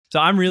So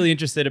I'm really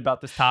interested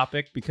about this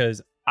topic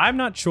because I'm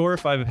not sure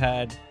if I've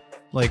had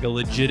like a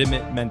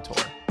legitimate mentor.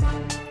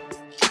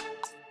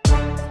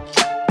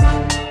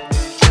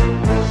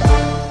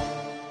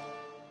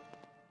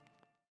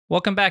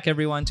 Welcome back,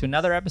 everyone, to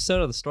another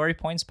episode of the Story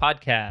Points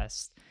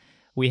podcast.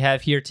 We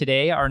have here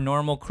today our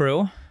normal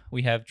crew.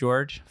 We have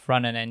George,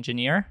 front-end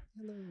engineer.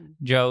 Hello.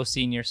 Joe,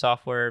 senior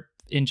software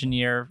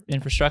engineer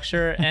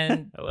infrastructure.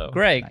 And Hello.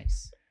 Greg,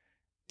 Nice.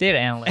 data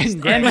analyst.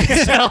 And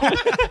myself.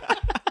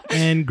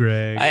 And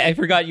Greg. I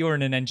forgot you were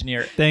an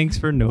engineer. Thanks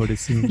for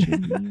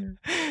noticing.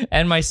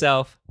 And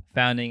myself,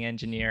 founding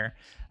engineer.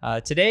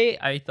 Today,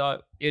 I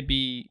thought it'd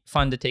be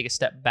fun to take a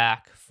step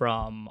back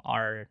from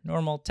our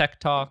normal tech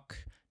talk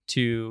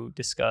to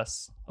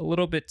discuss a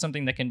little bit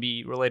something that can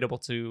be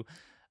relatable to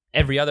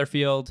every other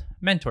field,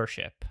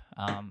 mentorship.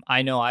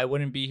 I know I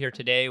wouldn't be here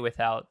today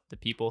without the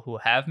people who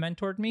have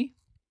mentored me.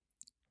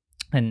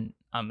 And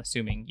I'm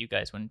assuming you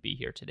guys wouldn't be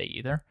here today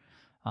either,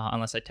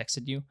 unless I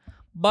texted you.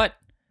 But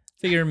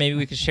figure maybe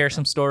we could share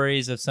some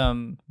stories of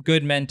some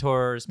good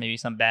mentors, maybe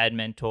some bad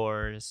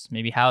mentors,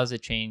 maybe how has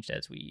it changed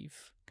as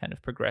we've kind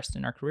of progressed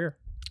in our career.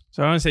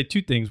 So I want to say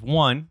two things.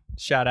 One,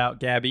 shout out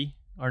Gabby,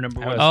 our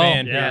number one Oh,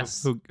 fan,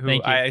 yes. who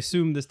Thank you. I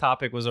assume this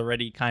topic was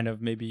already kind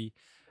of maybe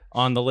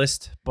on the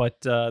list,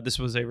 but this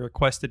was a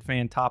requested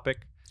fan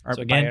topic. Our,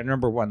 So again- by our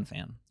number one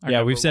fan.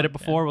 Yeah, we've said it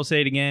before. We'll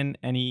say it again.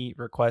 Any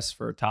requests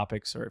for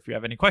topics, or if you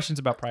have any questions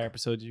about prior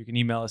episodes, you can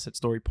email us at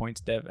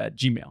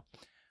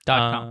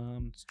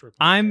storypointsdev@gmail.com.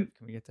 Can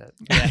we get that?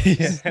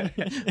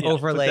 Yeah,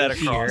 Overlay put that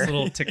across, here. a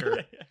little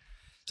ticker.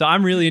 So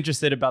I'm really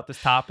interested about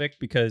this topic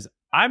because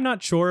I'm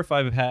not sure if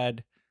I've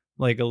had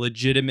like a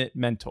legitimate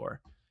mentor.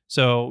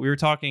 So we were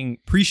talking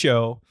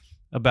pre-show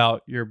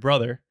about your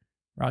brother,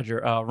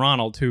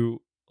 Ronald,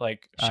 who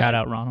like Shout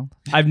out, Ronald.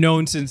 I've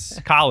known since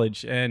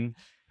college, and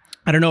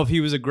I don't know if he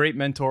was a great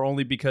mentor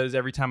only because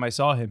every time I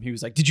saw him, he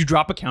was like, "Did you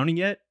drop accounting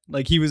yet?"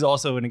 Like he was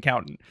also an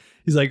accountant.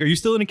 He's like, "Are you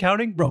still in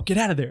accounting, bro? Get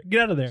out of there! Get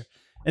out of there!"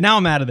 And now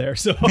I'm out of there.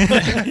 So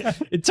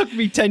it took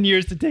me 10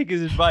 years to take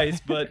his advice,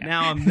 but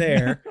now I'm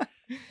there.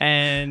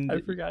 And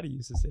I forgot he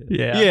used to say that.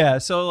 yeah.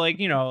 So like,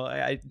 you know,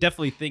 I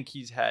definitely think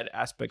he's had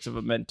aspects of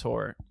a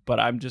mentor, but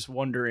I'm just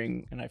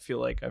wondering, and I feel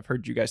like I've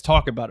heard you guys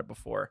talk about it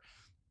before,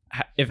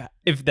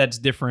 if that's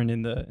different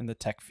in the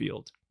tech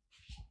field.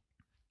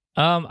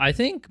 I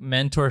think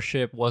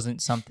mentorship wasn't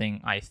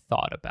something I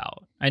thought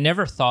about. I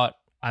never thought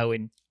I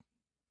would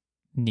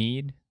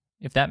need,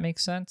 if that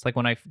makes sense. Like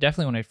when I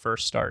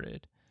first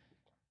started.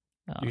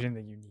 You didn't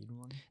think you need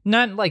one?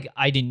 Not like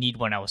I didn't need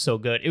one. I was so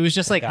good. It was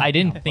just like got I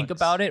didn't complex. think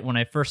about it when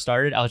I first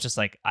started. I was just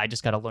like, I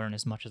just got to learn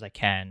as much as I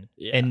can,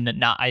 Yeah. and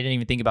I didn't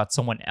even think about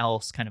someone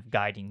else kind of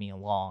guiding me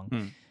along.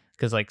 Hmm.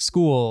 Because like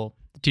school,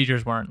 the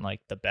teachers weren't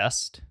like the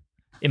best.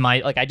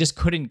 I just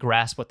couldn't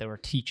grasp what they were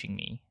teaching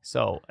me.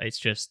 So it's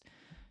just,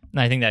 and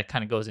I think that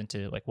kind of goes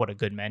into like what a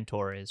good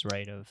mentor is,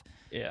 right? Of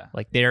Yeah.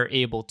 like they're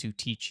able to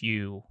teach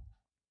you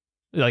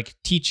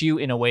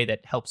in a way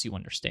that helps you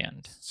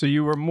understand. So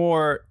you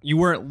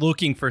weren't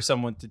looking for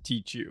someone to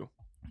teach you.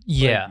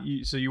 Yeah.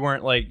 So you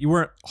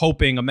weren't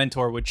hoping a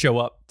mentor would show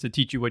up to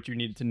teach you what you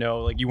needed to know.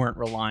 Like you weren't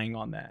relying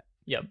on that.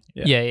 Yep.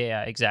 Yeah.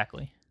 Yeah,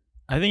 exactly.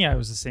 I think I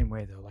was the same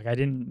way though. Like I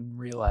didn't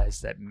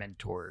realize that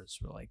mentors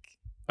were like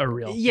a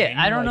real Yeah, thing.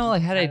 I don't know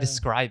like how to kinda-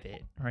 describe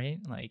it, right?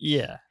 Like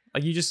Yeah.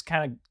 Like you just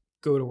kind of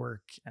go to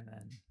work and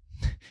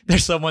then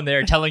there's someone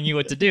there telling you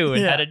what to do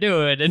and how Yeah. to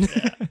do it, and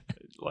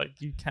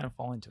like you kind of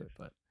fall into it.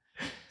 But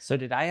So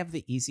did I have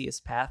the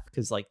easiest path?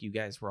 Because like you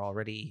guys were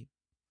already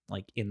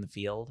like in the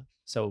field.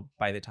 So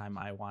by the time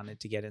I wanted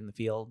to get in the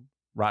field,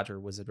 Roger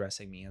was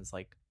addressing me as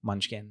like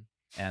Munchkin.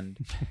 And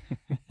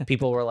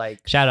people were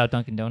like, shout out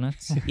Dunkin'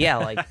 Donuts. yeah,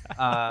 like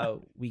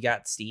we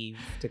got Steve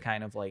to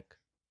kind of like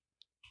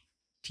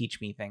teach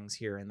me things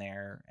here and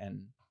there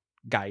and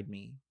guide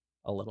me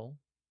a little.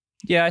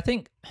 Yeah, I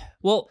think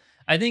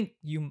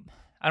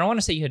I don't want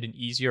to say you had an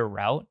easier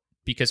route,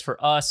 because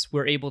for us,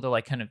 we're able to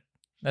like kind of,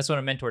 that's what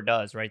a mentor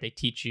does, right? They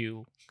teach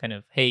you kind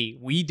of, hey,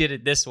 we did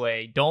it this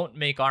way. Don't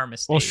make our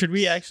mistakes. well, should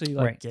we actually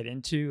like Right. get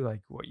into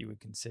like what you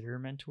would consider a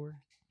mentor?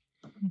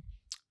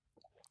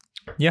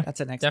 Yeah, That's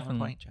an excellent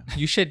definitely. point, Joe.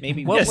 You should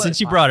Maybe What we- Yeah, was- since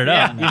you brought it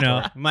up, Yeah. you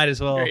know, might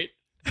as well. Great.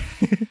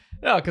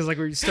 No, because like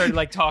we started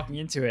like talking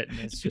into it, and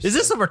it's just. Is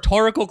this a like,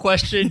 rhetorical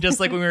question, just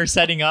like when we were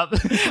setting up?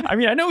 I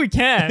mean, I know we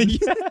can.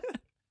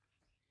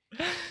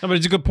 No, but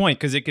it's a good point,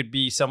 because it could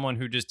be someone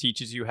who just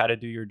teaches you how to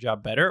do your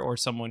job better, or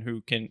someone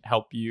who can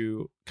help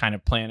you kind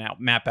of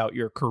map out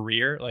your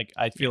career. Like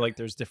I feel like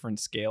there's different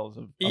scales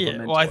of a Yeah,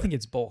 mentor. well, I think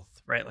it's both,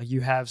 right? Like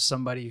you have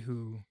somebody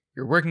who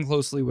you're working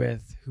closely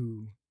with,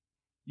 who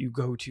you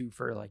go to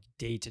for like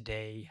day to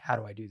day, how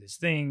do I do this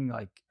thing?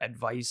 Like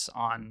advice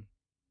on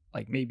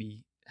like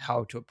maybe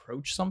how to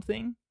approach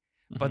something.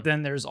 But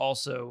then there's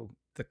also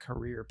the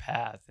career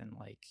path and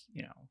like,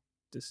 you know,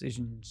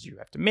 decisions you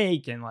have to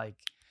make and like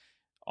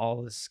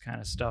all this kind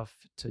of stuff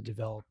to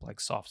develop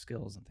like soft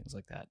skills and things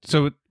like that.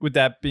 So with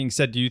that being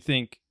said, do you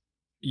think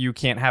you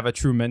can't have a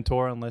true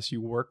mentor unless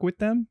you work with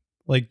them?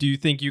 Like, do you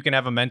think you can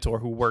have a mentor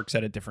who works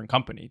at a different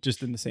company,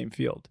 just in the same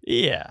field?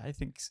 Yeah, I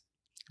think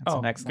That's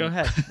an excellent. go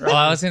ahead. Well,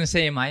 I was gonna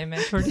say, am I a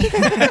mentor? Joe,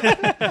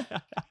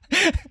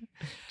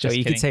 Just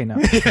you kidding. could say no.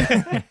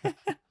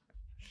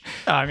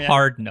 No, I mean,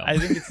 Hard no. I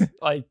think it's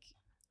like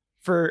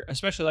for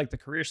especially like the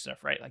career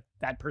stuff, right? Like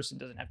that person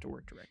doesn't have to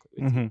work directly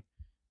with you,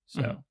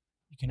 so Mhm.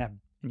 you can have,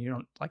 and you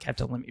don't like have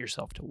to limit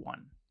yourself to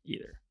one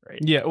either, right?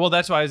 Yeah, well,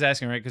 that's why I was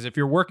asking, right? Because if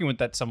you're working with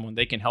that someone,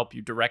 they can help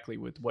you directly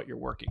with what you're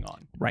working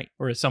on. Right.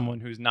 Whereas someone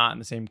who's not in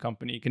the same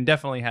company can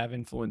definitely have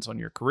influence on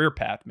your career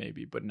path,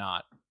 maybe, but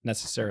not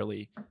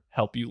necessarily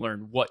help you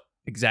learn what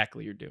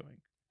exactly you're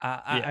doing.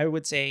 I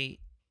would say,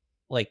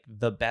 like,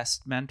 the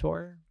best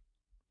mentor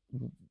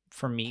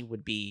for me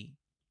would be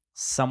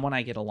someone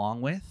I get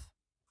along with,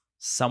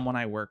 someone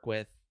I work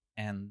with,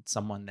 and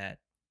someone that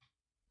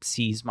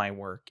sees my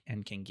work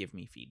and can give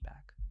me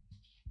feedback.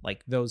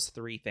 Like those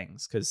three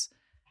things. Because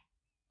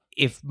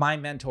if my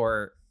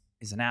mentor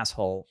is an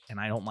asshole and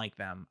I don't like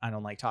them, I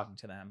don't like talking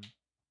to them,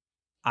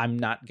 I'm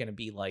not going to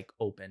be like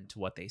open to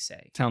what they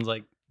say. Sounds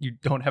like you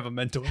don't have a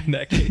mentor in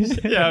that case.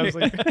 Yeah, I was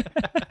like,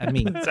 I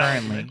mean,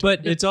 currently.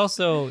 But it's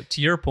also,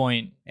 to your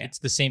point, Yeah. it's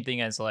the same thing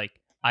as like,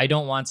 I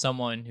don't want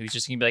someone who's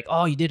just gonna be like,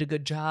 "Oh, you did a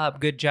good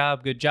job,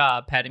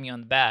 patting me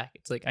on the back."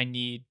 It's like I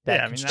need that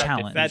Yeah, I mean, constructive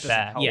challenge. that doesn't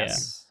feedback. help.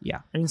 Yes.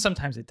 Yeah. I mean,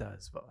 sometimes it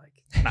does, but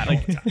like not all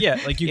the time.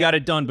 Yeah, like you got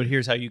it done, but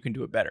here's how you can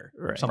do it better.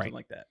 Or Right. something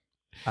like that.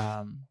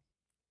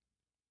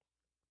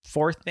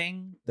 Fourth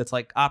thing that's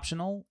like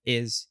optional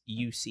is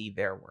you see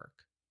their work.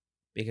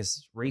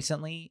 Because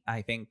recently,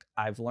 I think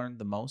I've learned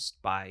the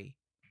most by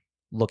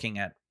looking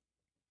at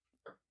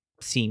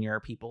senior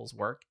people's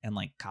work and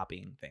like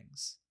copying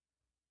things.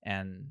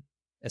 And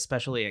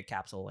especially at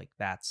Capsule, like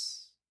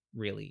that's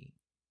really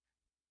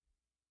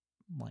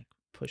like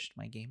pushed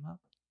my game up.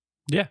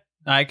 Yeah,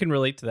 I can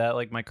relate to that.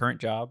 Like my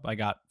current job, I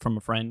got from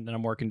a friend, and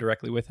I'm working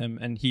directly with him,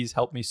 and he's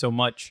helped me so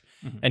much.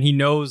 Mhm. And he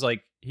knows,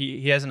 like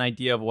he has an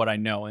idea of what I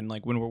know, and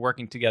like when we're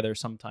working together,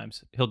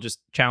 sometimes he'll just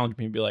challenge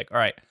me and be like, "All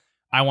right,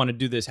 I want to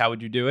do this. How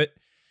would you do it?"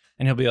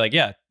 And he'll be like,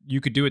 "Yeah,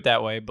 you could do it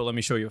that way, but let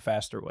me show you a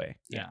faster way."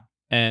 Yeah.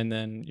 And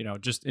then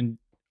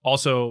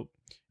also,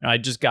 I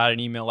just got an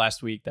email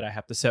last week that I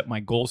have to set my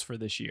goals for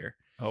this year.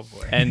 Oh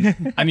boy.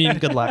 And I mean,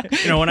 Good luck.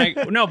 when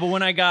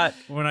I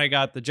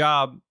got the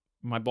job,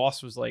 my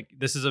boss was like,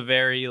 "This is a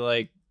very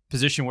like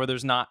position where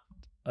there's not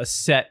a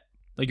set,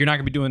 like you're not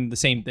gonna be doing the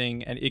same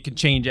thing, and it can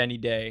change any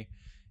day.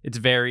 It's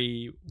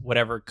very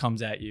whatever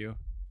comes at you."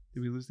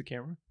 Did we lose the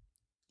camera?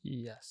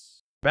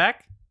 Yes.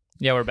 Back?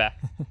 Yeah, we're back.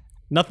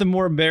 Nothing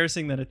more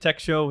embarrassing than a tech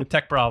show with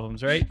tech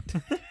problems, right?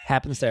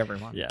 Happens to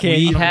everyone. Yeah.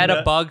 We I don't had do a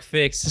that. bug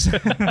fix.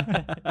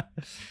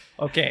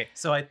 Okay,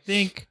 so I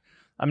think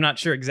I'm not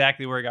sure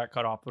exactly where I got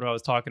cut off. What I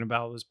was talking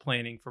about was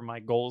planning for my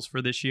goals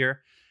for this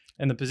year,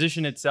 and the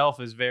position itself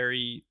is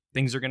very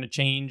things are going to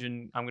change,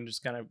 and I'm going to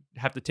just kind of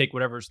have to take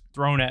whatever's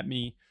thrown at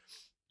me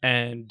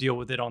and deal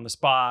with it on the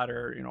spot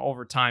or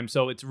over time.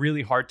 So it's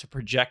really hard to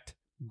project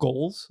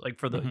goals like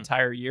for the Mhm.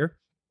 entire year.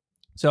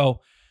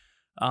 So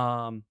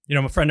a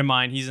friend of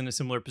mine, he's in a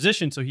similar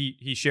position. So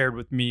he shared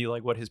with me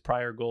like what his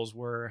prior goals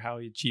were, how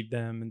he achieved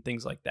them and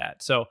things like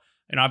that. So,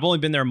 I've only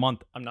been there a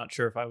month. I'm not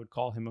sure if I would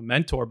call him a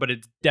mentor, but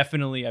it's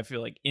definitely, I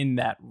feel like in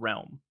that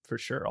realm for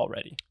sure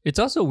already. It's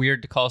also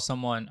weird to call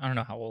someone, I don't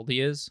know how old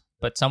he is,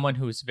 but someone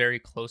who's very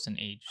close in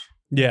age.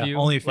 Yeah. to you,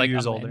 Only a few like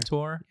years a older.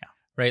 mentor. Yeah.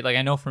 Right. Like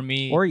I know for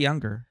me, Or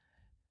younger.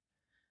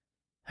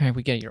 all right,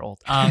 we get it, you're old.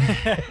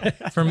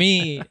 For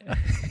me,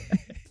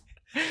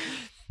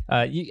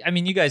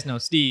 you guys know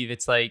Steve.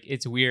 It's like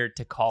it's weird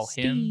to call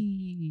him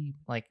Steve.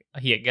 like I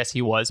guess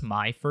he was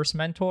my first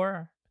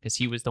mentor because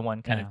he was the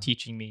one kind Yeah. of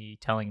teaching me,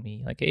 telling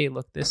me like, hey,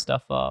 look this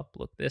stuff up,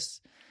 look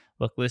this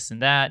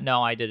and that.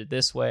 No, I did it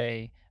this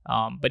way.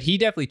 But he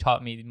definitely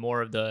taught me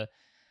more of the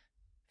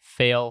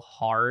fail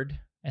hard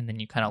and then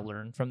you kind of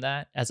learn from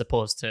that, as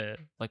opposed to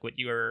like what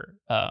your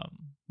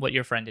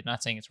friend did.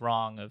 Not saying it's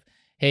wrong. Of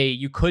hey,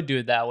 you could do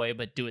it that way,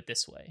 but do it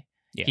this way.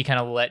 Yeah. He kind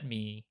of let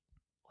me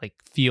like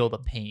feel the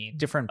pain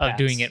Different of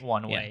doing paths. it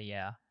one Yeah. way.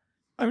 Yeah.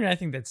 I mean, I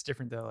think that's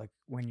different though. Like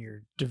when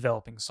you're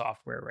developing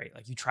software, right?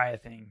 Like you try a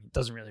thing, it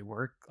doesn't really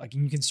work. Like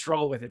you can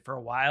struggle with it for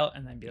a while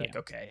and then be like, Yeah.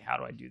 okay, how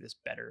do I do this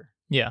better?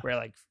 Yeah. Where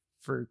like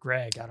for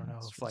Greg, I don't know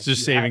if like It's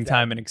just you have saving that-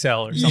 time in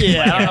Excel or something. Yeah,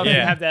 like I don't know that. if you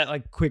Yeah. have that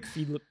like quick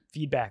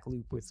feedback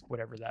loop with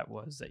whatever that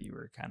was that you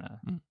were kind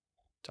of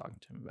talking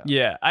to him about.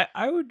 Yeah,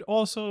 I would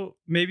also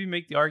maybe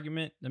make the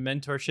argument the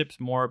mentorship's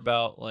more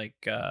about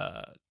like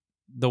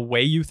the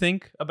way you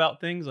think about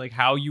things, like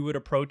how you would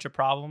approach a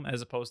problem, as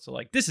opposed to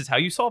like this is how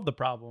you solve the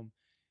problem.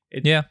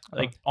 It's Yeah.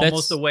 like That's-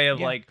 almost a way of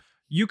yeah. like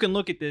you can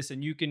look at this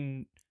and you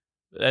can,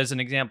 as an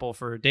example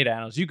for data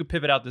analysts, you could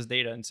pivot out this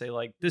data and say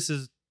like this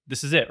is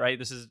it, right?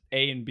 This is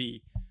A and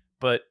B,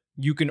 but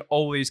you can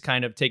always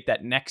kind of take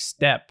that next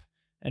step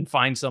and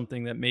find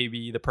something that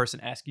maybe the person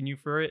asking you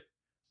for it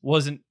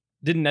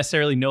didn't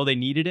necessarily know they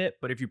needed it,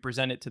 but if you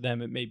present it to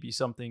them, it may be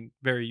something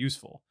very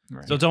useful.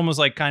 Right. So it's almost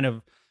like kind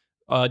of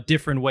a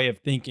different way of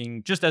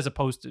thinking, just as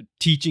opposed to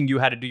teaching you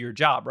how to do your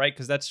job, right?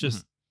 Because that's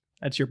just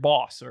that's your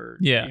boss or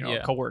Yeah,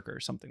 a coworker or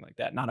something like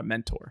that, not a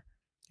mentor.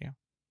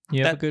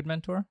 You have That- a good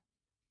mentor?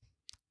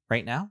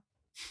 Right now,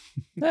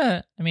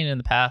 I mean, in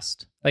the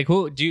past, like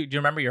who do you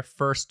remember your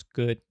first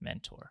good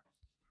mentor?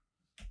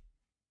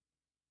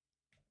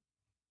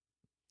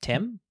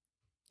 Tim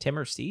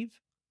or Steve?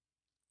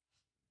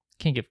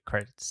 Can't give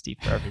credit to Steve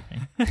for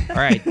everything. All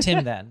right,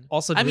 Tim then.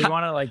 Also, do I'm we not-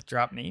 want to like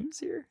drop names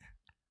here?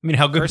 I mean,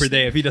 how good First were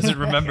they if he doesn't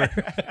remember?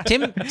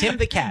 Tim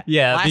the cat.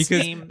 Yeah, Last because-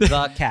 name the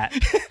cat.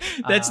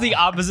 That's the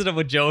opposite of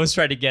what Joe was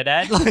trying to get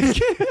at. Like,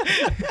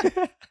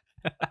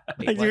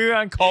 Wait, Like, what? we're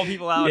gonna call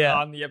people out Yeah.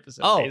 on the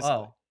episode. Oh, basically.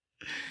 oh.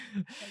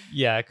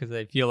 yeah, because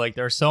I feel like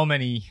there are too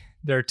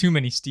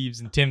many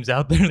Steves and Tims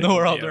out there in the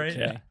world, right?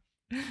 okay.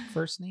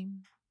 First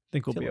name? I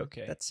think we'll be Philip.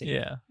 okay. That's safe.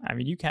 Yeah. I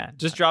mean, you can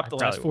Just I- drop I the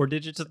last probably 4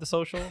 digits of the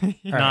social,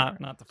 Right.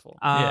 not the full.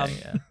 Yeah, Um,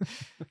 yeah.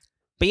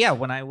 But yeah,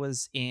 when I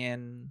was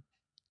in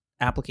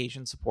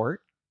application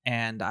support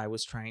and I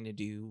was trying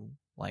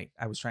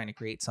to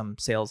create some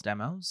sales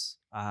demos,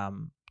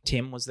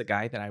 Tim was the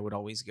guy that I would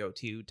always go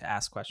to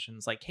ask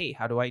questions like, hey,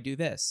 how do I do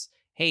this?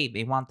 Hey,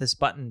 they want this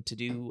button to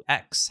do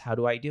X. How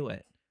do I do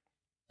it?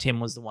 Tim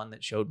was the one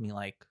that showed me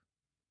like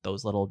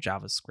those little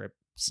JavaScript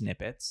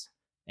snippets.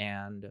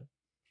 And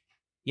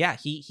yeah,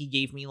 he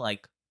gave me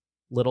like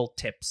little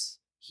tips.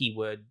 He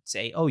would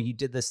say, oh, you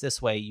did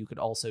this way. You could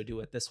also do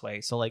it this way.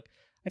 So like,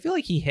 I feel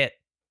like he hit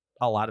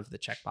a lot of the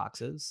check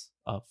boxes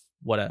of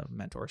what a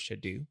mentor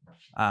should do.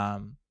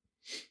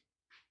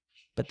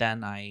 But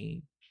then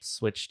I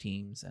switched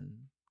teams and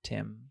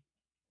Tim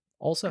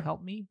also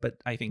helped me. But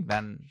I think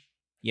then,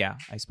 yeah,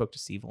 I spoke to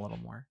Steve a little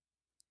more.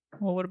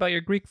 Well, what about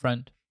your Greek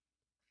friend?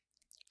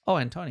 Oh,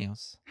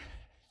 Antonios.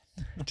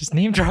 Just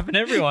name dropping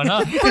everyone,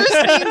 huh? First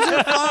names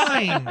are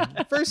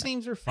fine. First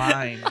names are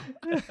fine.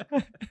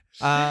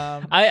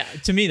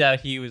 To me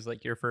that he was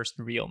like your first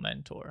real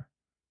mentor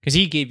because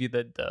he gave you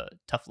the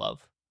tough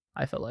love.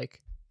 I felt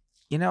like.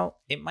 You know,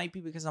 it might be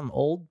because I'm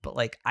old, but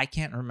like I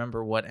can't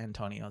remember what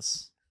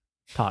Antonios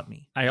taught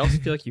me. I also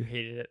feel like you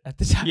hated it at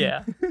the time.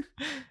 Yeah.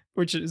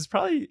 Which is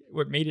probably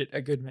what made it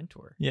a good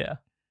mentor, Yeah.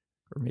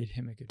 or made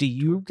him a good. Do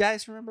you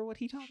guys remember what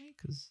he taught me?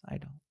 Because I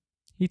don't.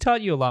 He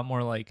taught you a lot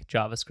more like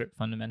JavaScript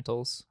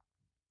fundamentals.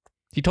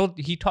 He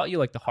taught you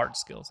like the hard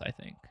skills, I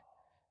think.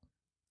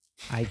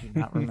 I do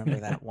not remember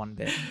that one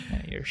bit.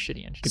 Yeah, you're a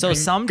shitty engineer. So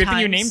sometimes Good thing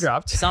you name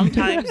dropped.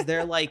 Sometimes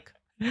they're like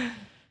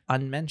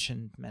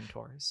unmentioned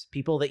mentors,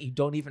 people that you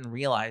don't even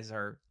realize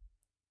are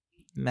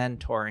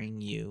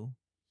mentoring you,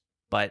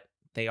 but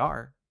they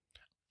are.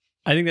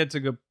 I think that's a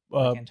good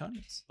Like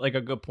Antonios. like a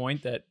good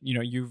point that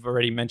you've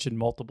already mentioned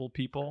multiple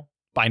people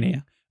by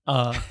name.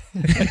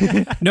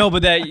 No,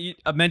 but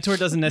a mentor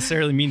doesn't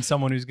necessarily mean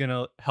someone who's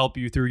gonna help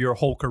you through your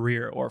whole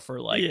career or for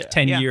like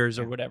 10 Yeah. years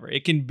or whatever.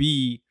 It can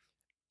be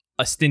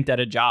a stint at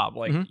a job.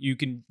 Like Mhm. you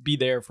can be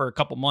there for a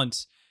couple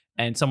months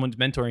and someone's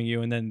mentoring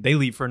you and then they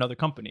leave for another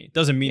company. It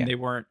doesn't mean Yeah. they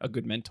weren't a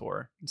good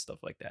mentor and stuff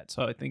like that.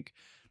 So I think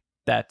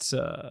that's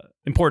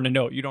important to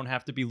note. You don't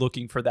have to be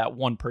looking for that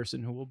one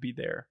person who will be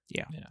there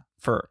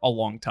for a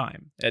long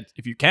time.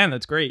 If you can,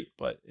 that's great.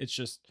 But it's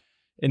just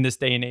in this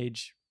day and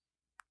age,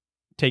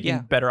 taking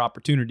Yeah. better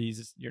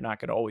opportunities, you're not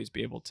going to always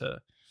be able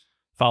to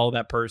follow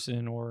that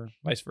person or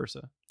vice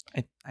versa.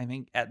 I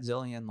think at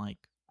Zillion, like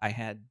I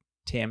had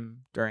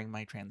Tim during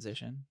my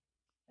transition,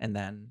 and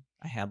then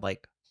I had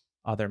like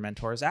other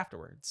mentors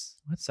afterwards.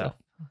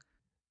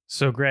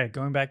 So, Greg,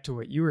 going back to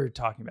what you were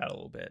talking about a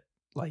little bit,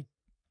 like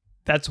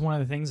that's one of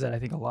the things that I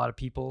think a lot of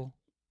people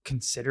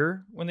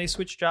consider when they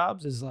switch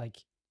jobs is like,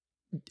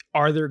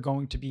 are there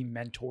going to be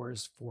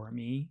mentors for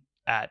me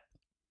at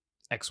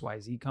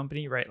XYZ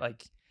company, right?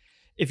 Like,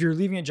 if you're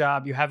leaving a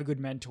job, you have a good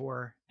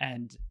mentor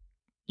and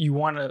you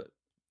want to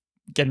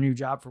get a new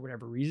job for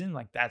whatever reason,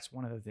 like that's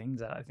one of the things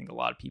that I think a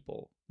lot of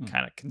people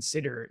kind of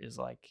consider is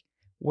like,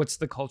 what's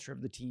the culture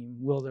of the team?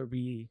 Will there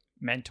be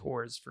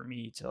mentors for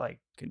me to like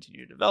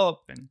continue to develop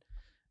and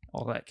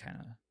all that kind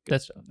of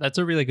good stuff? That's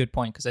a really good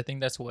point because I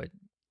think that's what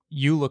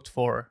you looked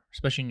for,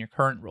 especially in your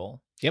current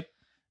role. Yep.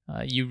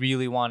 You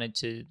really wanted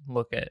to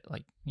look at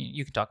like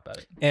you can talk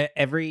about it.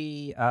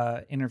 Every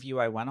interview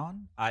I went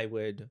on, I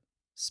would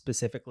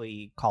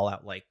specifically call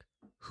out like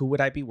who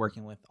would I be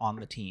working with on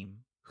the team,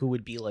 who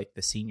would be like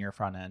the senior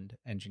front end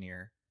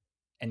engineer,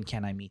 and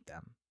can I meet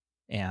them?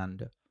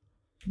 And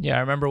Yeah,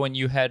 I remember when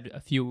you had a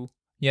few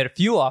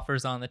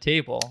offers on the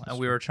table and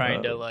we were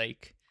trying to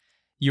like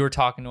you were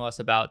talking to us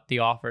about the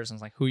offers and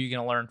it's like who are you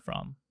going to learn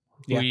from?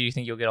 Who do you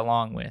think you'll get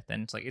along with?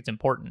 And it's like it's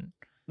important.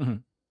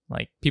 Mhm.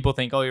 Like people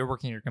think, "Oh, you're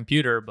working your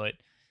computer," but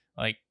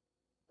like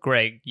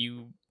Greg,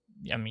 you've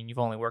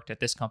only worked at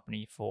this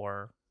company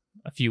for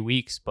a few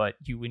weeks, but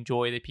you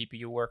enjoy the people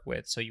you work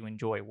with, so you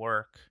enjoy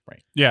work.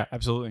 Right. Yeah,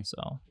 absolutely.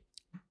 So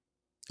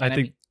I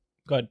think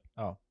go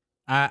ahead.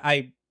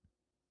 I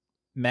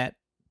met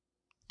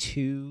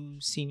 2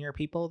 senior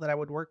people that I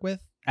would work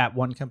with at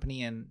one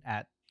company and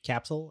at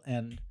Capsule.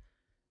 And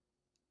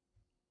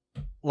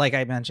like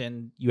I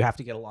mentioned, you have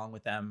to get along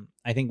with them.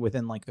 I think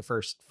within like the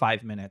first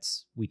 5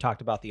 minutes, we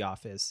talked about the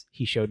office.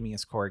 He showed me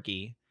his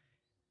corgi.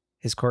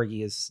 His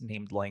corgi is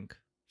named Link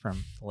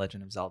from The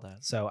Legend of Zelda.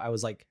 So I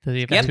was like, does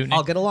he have a yep, tunic?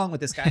 I'll get along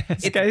with this guy.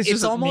 This guy's it's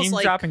just almost name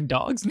like dropping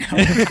dogs now.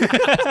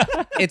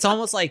 it's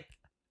almost like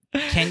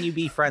can you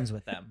be friends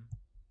with them?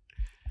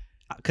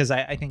 Because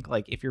I think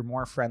like if you're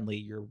more friendly,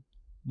 you're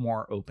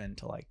more open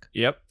to like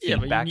Yep. Yeah,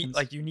 but feedback you and need,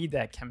 like you need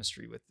that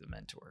chemistry with the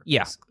mentor.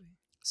 Yeah. Basically.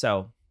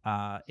 so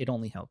it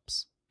only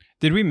helps.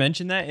 Did we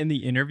mention that in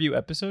the interview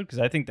episode? Because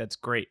I think that's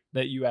great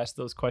that you asked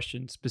those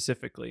questions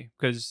specifically.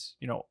 Because,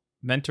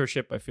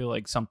 mentorship, I feel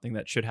like something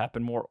that should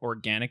happen more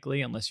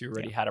organically unless you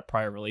already had a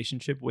prior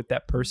relationship with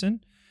that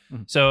person.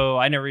 Mhm. So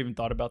I never even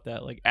thought about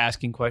that, like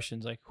asking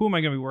questions like, who am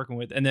I going to be working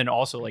with? And then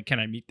also like, can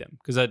I meet them?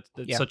 Because that's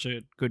such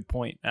a good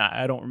point.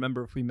 I don't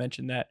remember if we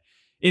mentioned that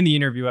in the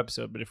interview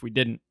episode, but if we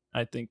didn't,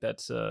 I think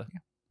that's a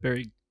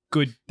very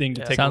good thing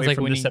to take Sounds away like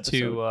from we this need episode.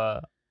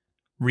 to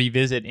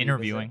revisit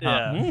interviewing.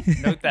 Huh? Yeah.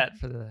 Note that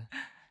for the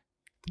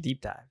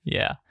deep dive.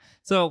 Yeah.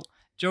 So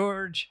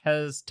George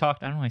has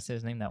talked. I don't know why I said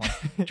his name that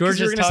way. George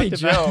you has were gonna say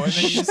talked about. Joe, and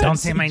then you just Don't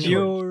said say my name.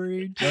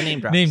 George. No name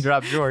drops. Name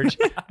drop George.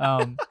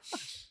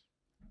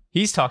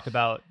 He's talked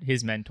about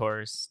his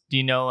mentors. Do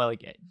you know,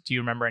 like, do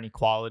you remember any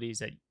qualities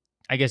that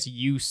I guess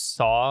you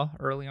saw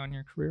early on in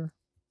your career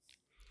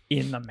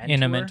In the mentor.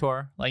 in a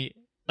mentor? Like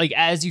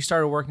as you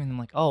started working with them,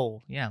 like,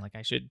 oh yeah, like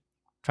I should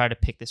try to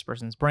pick this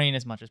person's brain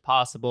as much as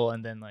possible,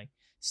 and then like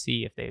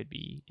see if they would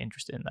be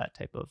interested in that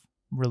type of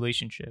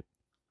relationship.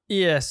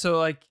 Yeah, so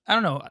like I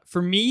don't know.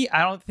 For me,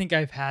 I don't think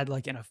I've had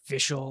like an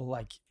official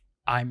like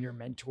I'm your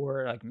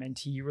mentor, like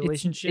mentee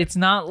relationship. It's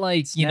not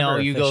like It's you know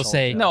never you go official,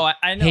 say, Joe. no,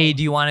 I know. hey,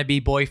 do you want to be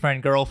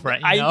boyfriend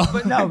girlfriend? You know?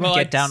 but no, but Get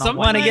like down on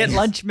want to one get knee.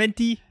 lunch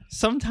mentee.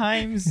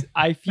 Sometimes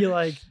I feel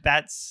like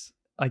that's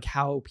like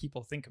how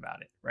people think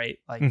about it, right?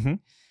 Like, Mhm.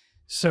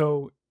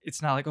 so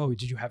it's not like, oh,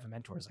 did you have a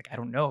mentor? It's like, I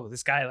don't know.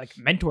 This guy like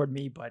mentored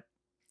me, but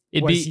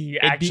It'd Was be he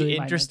actually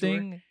my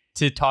interesting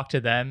to talk to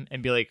them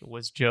and be like,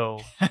 was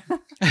Joe?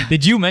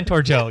 Did you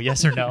mentor Joe?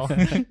 Yes or no?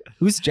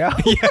 Who's Joe?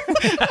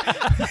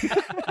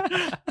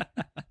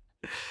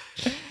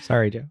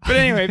 Sorry, Joe. but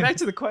anyway, back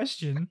to the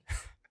question.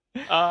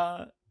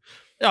 No,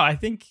 I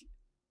think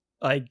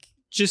like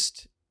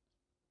just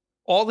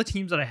all the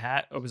teams that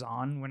I was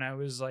on when I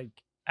was like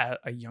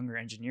a younger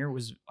engineer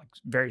was like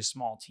very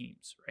small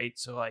teams, right?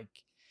 So like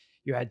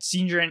you had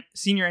senior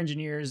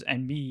engineers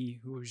and me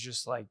who was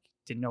just like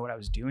didn't know what I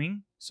was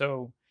doing.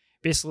 So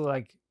basically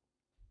like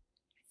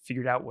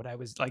figured out what I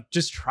was like,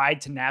 just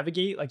tried to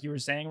navigate, like you were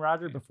saying,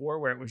 Roger, before,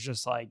 where it was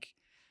just like,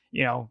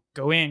 go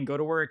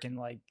to work, and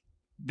like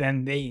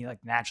then they like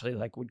naturally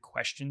like would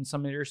question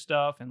some of your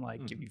stuff and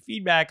like give you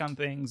feedback on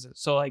things.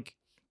 So like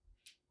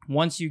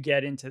once you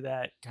get into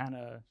that kind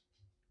of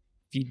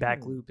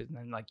feedback loop, and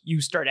then like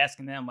you start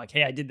asking them like,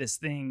 hey, I did this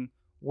thing,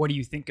 what do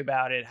you think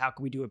about it? How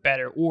can we do it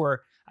better?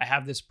 Or I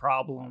have this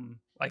problem,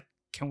 like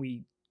can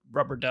we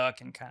rubber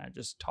duck and kind of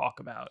just talk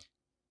about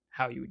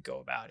how you would go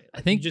about it?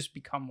 Like, I think you just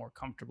become more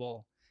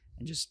comfortable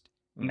and just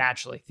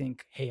naturally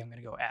think, hey, I'm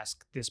gonna go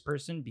ask this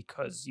person,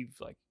 because you've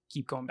like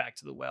keep going back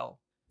to the well.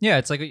 Yeah,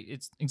 it's like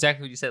it's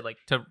exactly what you said. Like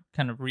to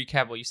kind of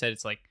recap what you said,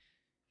 it's like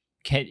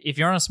if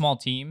you're on a small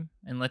team,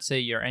 and let's say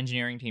your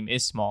engineering team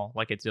is small,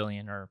 like at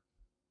Zillion, or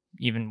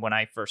even when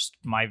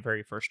my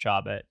very first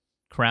job at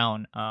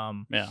Crown,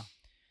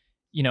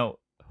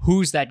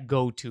 who's that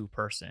go-to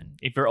person?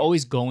 If you're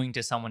always going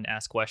to someone to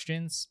ask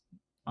questions,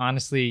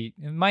 honestly,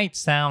 it might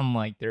sound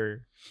like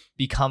they're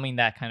becoming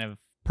that kind of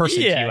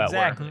person to you at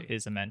work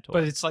is a mentor.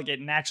 But it's like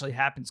it naturally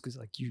happens because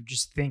like you're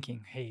just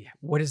thinking, hey,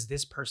 what does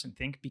this person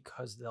think?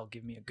 Because they'll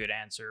give me a good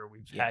answer.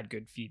 We've had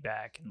good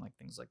feedback and like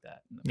things like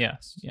that in the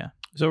past. Yeah.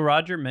 So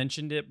Roger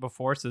mentioned it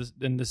before, so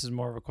this is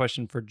more of a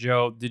question for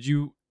Joe. Did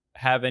you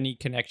have any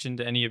connection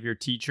to any of your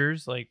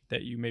teachers, like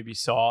that you maybe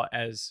saw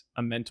as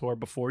a mentor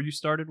before you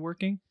started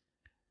working?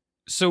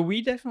 So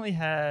we definitely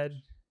had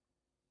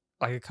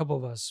like a couple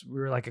of us, we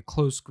were like a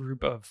close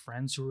group of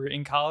friends who were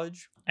in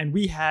college, and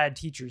we had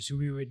teachers who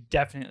we would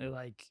definitely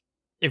like,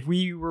 if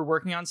we were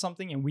working on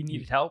something and we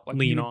needed help, like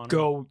Lean we on would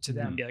go to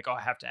them and be like, oh,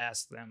 I have to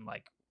ask them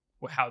like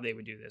how they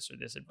would do this or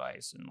this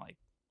advice and like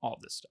all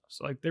this stuff.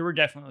 So like there were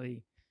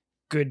definitely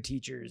good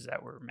teachers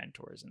that were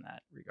mentors in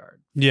that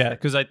regard. Yeah,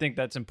 because I think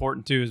that's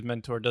important too. Is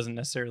mentor doesn't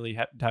necessarily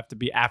have to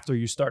be after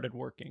you started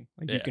working.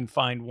 Like you can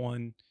find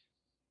one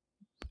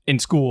in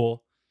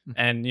school,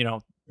 and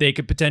they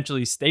could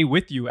potentially stay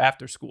with you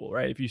after school,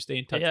 right? If you stay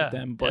in touch with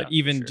them. But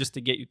even just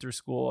to get you through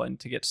school and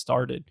to get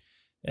started,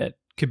 it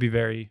could be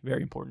very,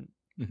 very important.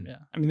 Yeah.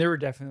 I mean, there were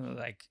definitely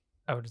like,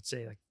 I would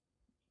say like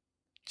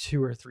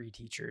 2 or 3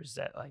 teachers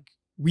that like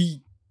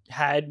we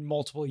had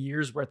multiple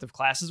years worth of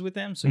classes with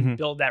them. So you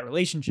build that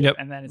relationship,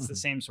 and then it's the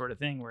same sort of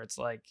thing where it's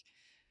like,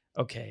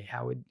 okay,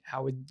 how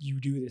would you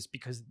do this?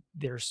 Because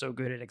they're so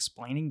good at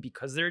explaining,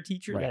 because they're a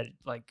teacher, that it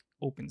like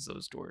opens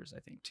those doors, I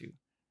think, too.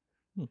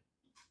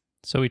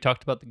 So we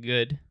talked about the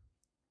good.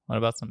 What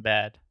about some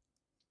bad?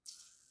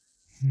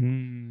 Let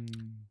me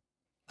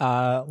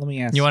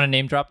ask. You want to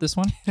name drop this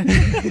one? Who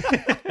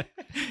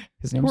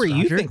are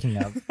you thinking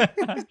of?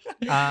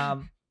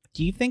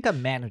 Do you think a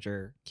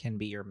manager can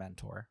be your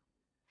mentor?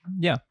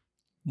 Yeah.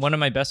 One of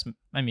my best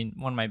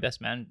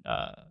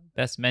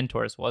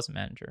mentors was a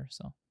manager.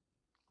 So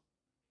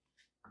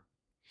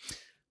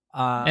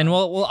And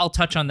I'll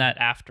touch on that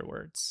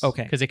afterwards.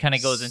 Okay. Because it kind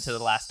of goes into the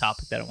last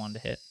topic that I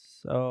wanted to hit.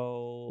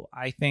 So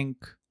I think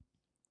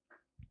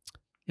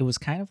it was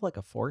kind of like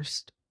a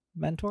forced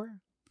mentor.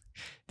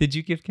 Did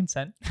you give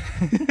consent?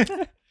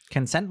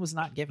 Consent was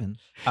not given.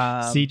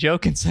 See, Joe,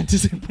 consent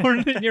is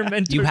important in your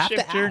mentorship You have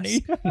to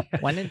journey.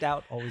 ask. When in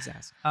doubt, always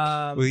ask.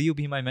 Will you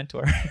be my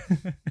mentor?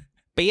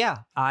 But yeah,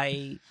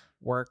 I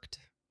worked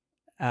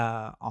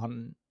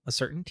on a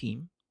certain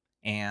team,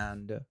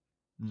 and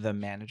the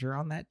manager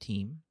on that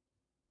team,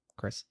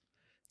 Chris,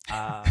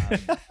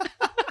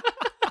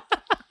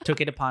 took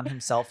it upon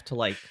himself to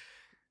like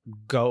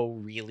go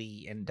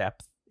really in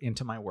depth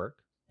into my work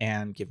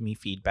and give me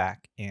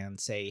feedback and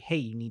say, hey,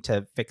 you need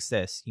to fix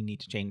this, you need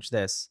to change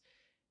this.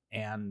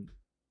 And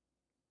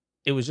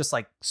it was just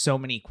like so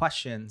many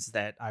questions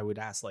that I would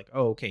ask, like,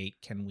 oh, okay,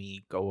 can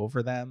we go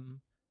over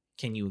them?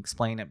 Can you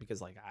explain it?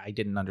 Because like I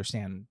didn't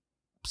understand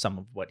some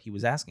of what he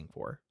was asking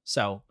for.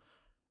 So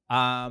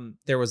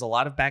there was a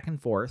lot of back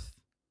and forth.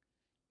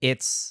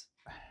 I'm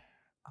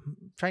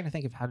trying to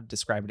think of how to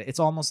describe it. It's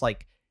almost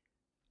like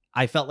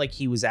I felt like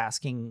he was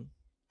asking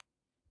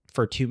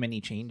for too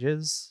many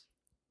changes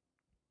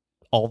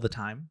all the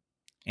time.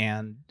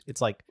 And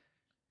it's like,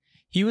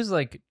 he was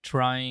like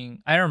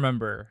trying, I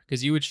remember,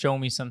 because you would show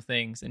me some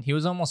things and he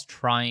was almost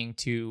trying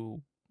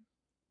to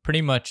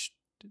pretty much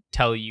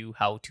tell you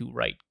how to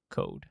write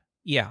code.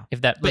 yeah.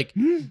 If that, like,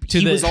 he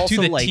to was the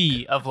also like, like-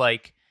 T of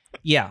like,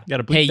 Yeah.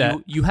 Gotta bleep hey, that.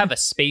 you have a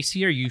space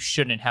here, you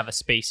shouldn't have a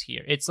space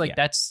here. It's like, Yeah.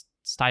 that's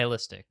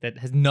stylistic. That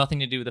has nothing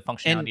to do with the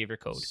functionality And of your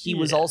code. He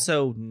was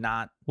also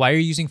not Why are you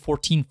using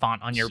 14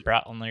 font on your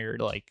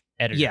like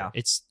editor? Yeah.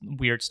 It's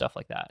weird stuff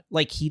like that.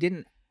 like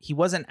he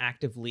wasn't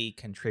actively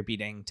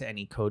contributing to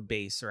any code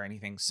base or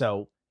anything.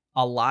 So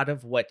a lot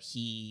of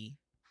the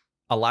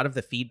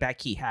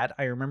feedback he had,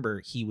 I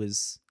remember he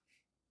was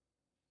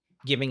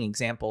giving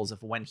examples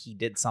of when he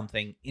did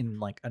something in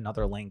like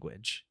another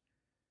language.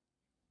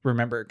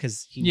 Remember,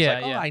 because he was Yeah,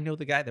 like, oh, yeah. I know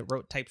the guy that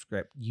wrote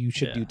TypeScript. You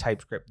should do Yeah.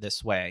 TypeScript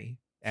this way.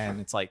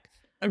 And it's like,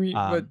 I mean,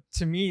 Um, but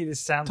to me, this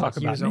sounds talk like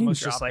he about was name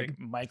almost just like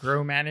dropping.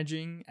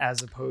 micromanaging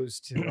as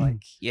opposed to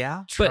like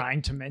yeah.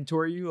 trying to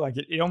mentor you. Like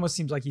it almost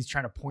seems like he's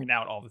trying to point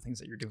out all the things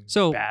that you're doing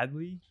So-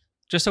 badly.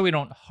 Just so we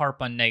don't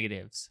harp on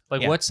negatives,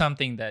 like Yeah. what's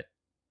something that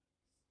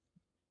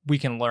we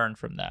can learn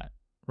from that?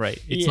 Right.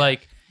 It's Yeah.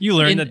 like, You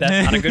learned that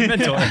that's not a good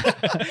mentor.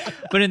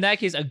 But in that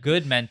case, a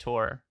good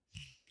mentor,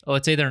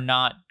 let's say they're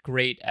not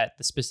great at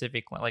the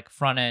specific like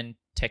front end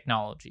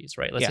technologies,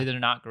 right? Let's Yeah. say they're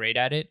not great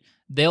at it.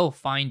 They'll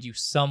find you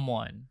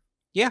someone,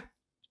 Yeah.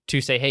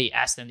 to say, hey,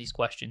 ask them these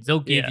questions. They'll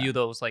give Yeah. you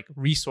those like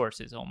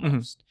resources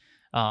almost,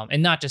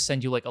 and not just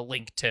send you like a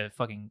link to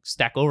fucking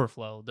Stack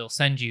Overflow. They'll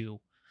send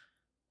you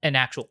an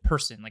actual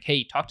person, like,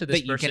 hey, talk to this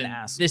That you person. can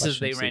ask This is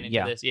they questions to, ran into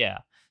yeah. this, yeah.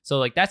 So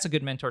like that's a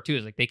good mentor too.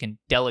 Is like they can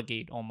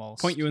delegate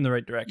almost, Point you in the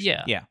right direction.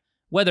 yeah, Yeah.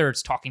 Whether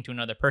it's talking to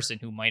another person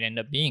who might end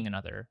up being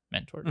another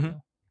mentor. Mhm.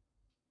 Too.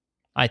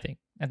 I think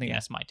Yeah.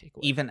 that's my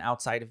takeaway. Even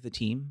outside of the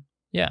team,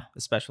 yeah,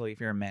 especially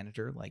if you're a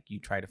manager, like you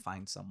try to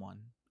find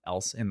someone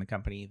else in the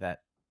company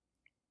that,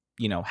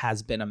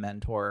 has been a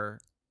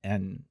mentor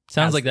and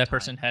sounds has like the that time.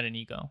 person had an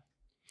ego.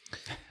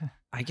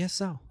 I guess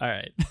so. All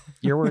right.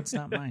 Your words,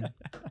 not mine.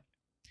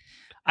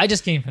 I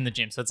just came from the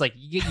gym, so it's like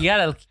you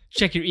gotta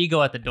check your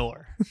ego at the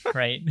door,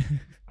 right?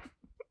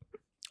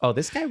 Oh,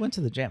 this guy went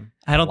to the gym.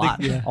 I don't a lot,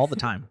 think. Yeah. all the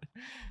time.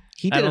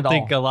 He I did don't it all.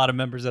 think a lot of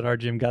members at our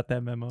gym got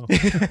that memo.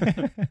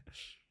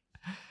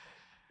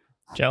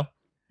 Joe,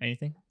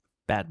 anything?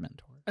 Bad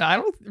mentor. I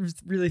don't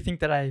really think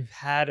that I've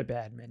had a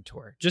bad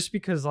mentor, just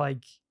because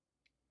like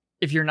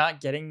if you're not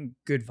getting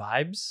good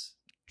vibes,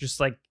 just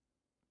like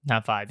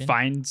Not vibing.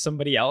 find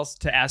somebody else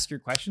to ask your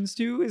questions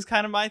to is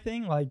kind of my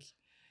thing. Like,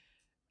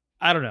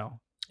 I don't know.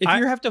 If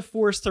you have to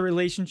force the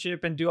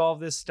relationship and do all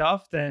this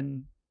stuff,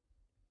 then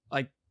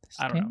like,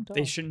 I don't know.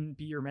 They shouldn't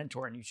be your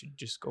mentor and you should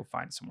just go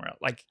find somewhere else.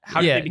 Like,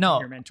 how Yeah, do they become no,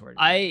 your mentor?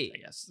 I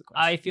guess is the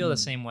question. I feel the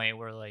same way.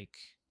 Where like,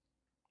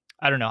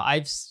 I don't know.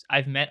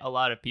 I've met a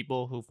lot of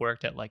people who've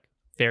worked at like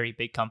very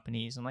big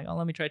companies and like, oh,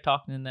 let me try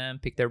talking to them,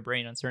 pick their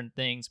brain on certain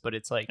things. But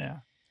it's like, Yeah.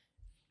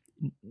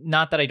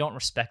 not that I don't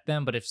respect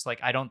them, but it's like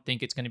I don't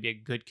think it's going to be a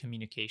good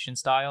communication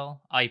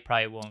style. I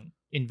probably won't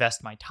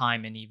invest my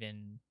time in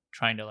even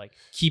trying to like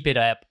keep it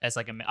up as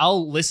like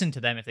I'll listen to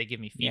them if they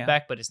give me Yeah.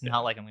 feedback, but it's not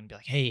like I'm going to be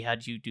like, hey, how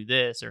did you do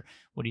this, or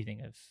what do you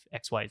think of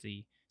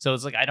XYZ? So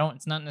it's like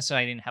it's not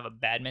necessarily I didn't have a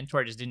bad mentor.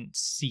 I just didn't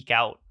seek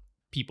out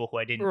people who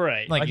I didn't.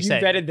 Right. Like Like you you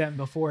said. vetted them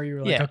before you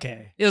were like, Yeah.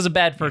 okay. It was a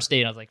bad first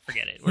date. And I was like,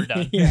 forget it. We're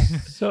done. Yeah.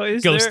 So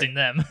is Ghosting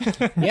them.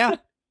 Yeah.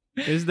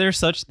 Is there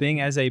such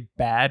thing as a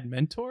bad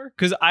mentor?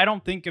 Because I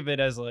don't think of it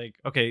as like,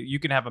 okay, you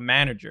can have a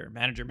manager.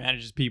 Manager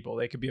manages people.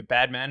 They could be a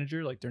bad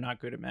manager, like they're not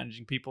good at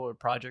managing people or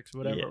projects, or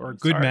whatever, Yeah, or a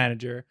it's good hard.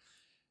 manager.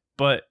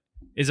 But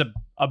is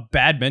a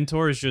bad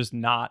mentor is just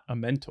not a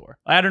mentor.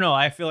 I don't know.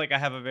 I feel like I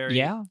have a very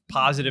Yeah.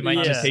 positive Yeah.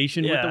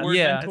 connotation with the Yeah. word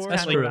Yeah, mentor.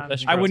 that's Like, true. what I'm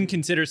That's thinking. I true. wouldn't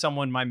consider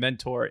someone my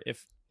mentor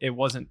if it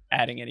wasn't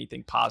adding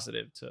anything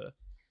positive to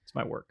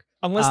my work.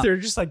 Unless they're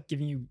just like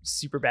giving you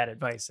super bad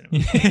advice. And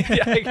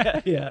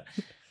yeah.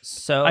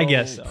 So I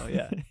guess so.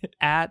 Yeah.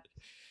 at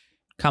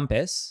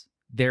Compass,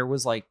 there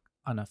was like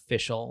an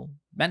official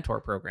mentor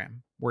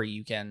program where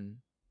you can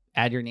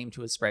add your name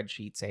to a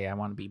spreadsheet, say, I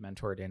want to be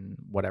mentored in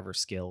whatever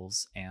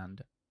skills,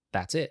 and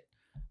that's it.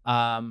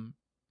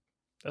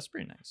 That's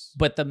pretty nice.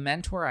 But the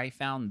mentor I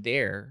found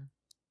there,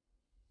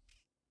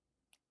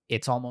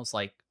 it's almost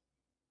like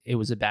it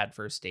was a bad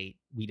first date.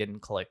 We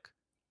didn't click.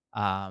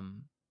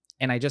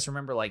 And I just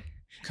remember like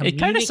It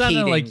kind of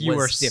sounded like you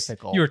were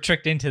difficult. You were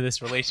tricked into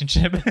this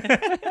relationship.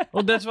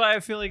 Well, that's why I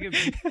feel like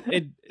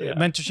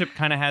mentorship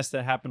kind of has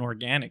to happen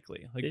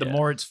organically. Like the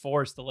more it's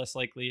forced, the less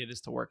likely it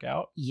is to work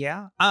out.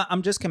 Yeah.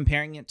 I'm just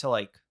comparing it to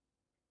like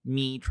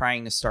me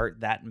trying to start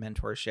that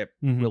mentorship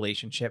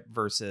relationship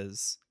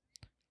versus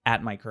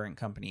at my current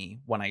company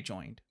when I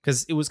joined.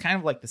 Because it was kind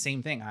of like the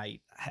same thing.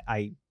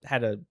 I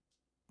had a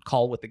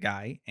call with the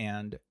guy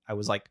and I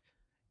was like,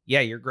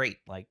 yeah, you're great.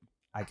 Like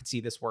I could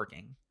see this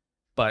working.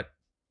 But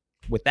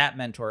with that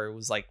mentor, it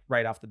was like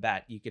right off the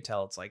bat, you could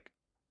tell it's like,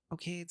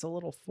 okay, it's a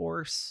little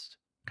forced.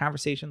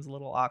 Conversation's a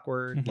little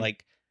awkward.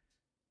 Like,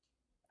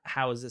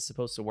 how is this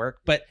supposed to work?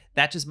 But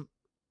that just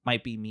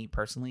might be me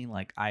personally.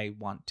 Like, I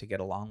want to get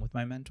along with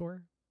my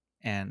mentor,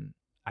 and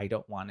I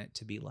don't want it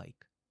to be like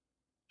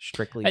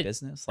strictly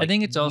business. Like, I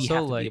think it's we also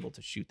have to like be able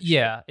to shoot.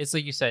 It's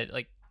like you said.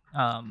 Like,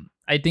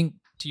 I think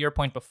to your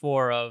point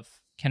before of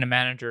can a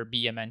manager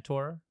be a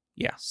mentor?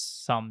 Yeah,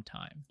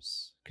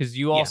 sometimes, because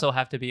you also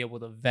have to be able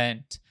to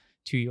vent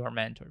to your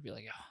mentor, be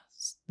like, oh,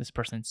 this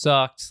person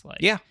sucked.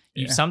 Like,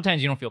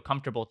 sometimes you don't feel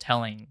comfortable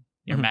telling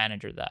your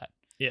manager that.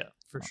 Yeah,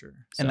 for sure.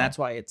 And that's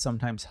why it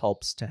sometimes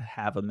helps to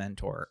have a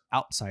mentor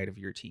outside of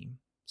your team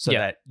so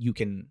that you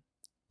can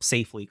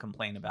safely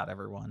complain about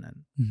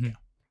everyone and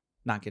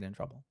not get in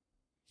trouble.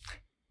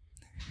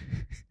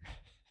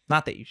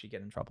 Not that you should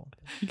get in trouble.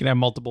 You can have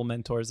multiple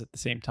mentors at the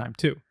same time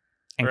too.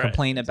 And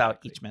complain about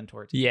each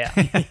mentor. Too. Yeah,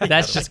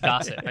 that's just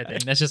gossip. I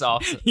think that's just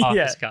office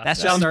gossip. That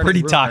sounds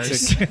pretty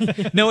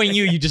toxic. Knowing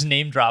you just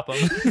name drop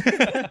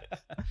him.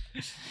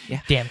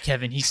 Damn,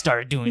 Kevin, he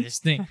started doing this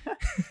thing.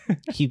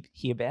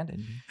 He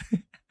abandoned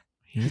me.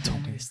 He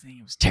told me this thing.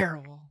 It was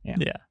terrible.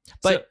 Yeah.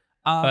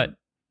 But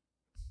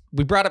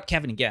we brought up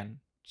Kevin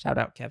again. Shout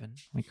out Kevin,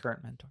 my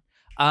current mentor.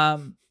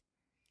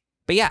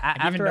 But yeah, I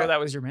didn't even know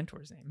that was your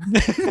mentor's name.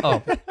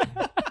 Oh,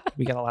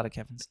 we got a lot of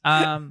Kevins.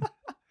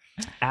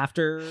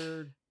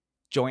 After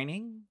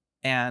joining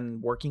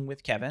and working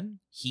with Kevin,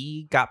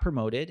 he got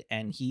promoted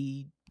and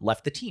he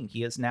left the team.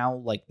 He is now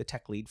like the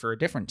tech lead for a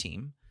different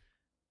team.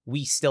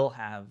 We still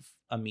have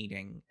a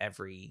meeting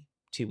every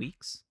 2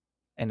 weeks,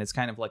 and it's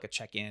kind of like a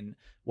check-in.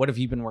 What have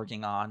you been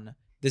working on?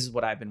 This is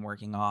what I've been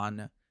working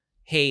on.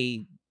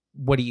 Hey,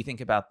 what do you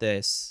think about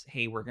this?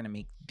 Hey, we're going to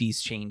make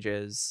these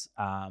changes.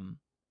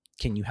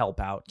 Can you help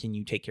out? Can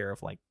you take care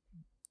of like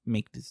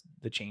make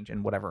the change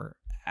in whatever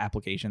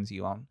applications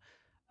you own?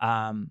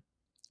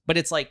 But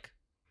it's like,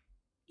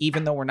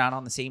 even though we're not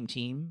on the same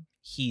team,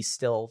 he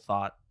still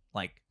thought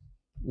like,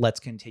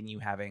 let's continue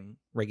having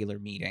regular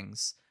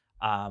meetings.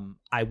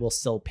 I will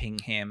still ping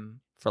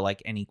him for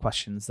like any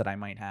questions that I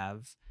might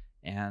have.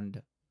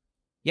 And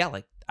yeah,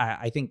 like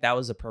I think that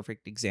was a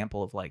perfect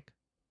example of like,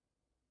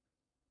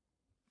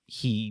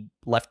 he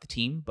left the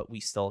team, but we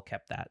still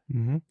kept that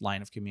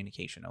line of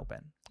communication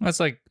open. That's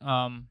like,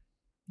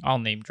 I'll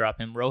name drop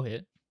him,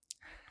 Rohit.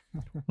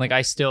 Like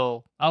I'll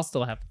still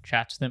have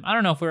chats with him. I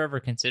don't know if we're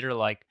ever considered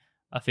like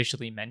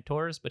officially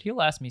mentors, but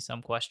he'll ask me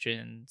some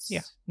questions.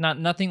 Yeah,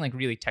 nothing like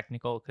really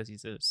technical because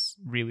he's a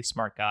really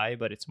smart guy,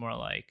 but it's more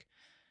like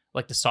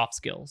the soft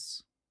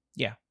skills.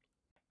 Yeah,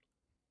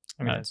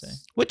 I mean, I'd say,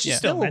 which is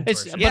still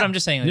mentorship. But I'm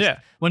just saying,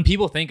 when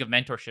people think of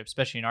mentorship,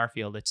 especially in our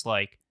field, it's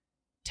like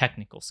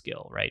technical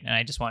skill, right? And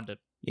I just wanted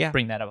to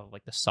bring that up of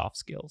like the soft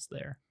skills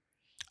there.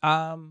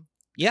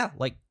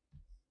 Like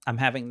I'm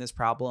having this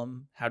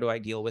problem. How do I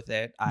deal with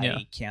it?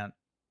 I can't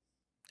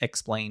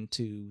explain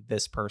to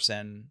this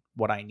person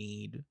what I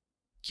need.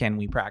 Can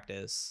we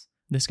practice?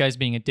 This guy's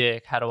being a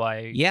dick. How do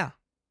I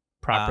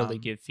properly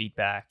give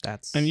feedback?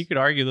 And you could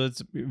argue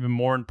that's even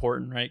more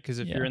important, right? Because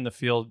if you're in the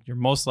field, you're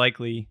most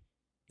likely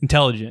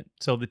intelligent.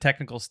 So the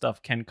technical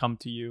stuff can come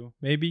to you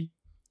maybe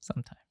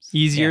sometimes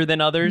easier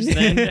than others. So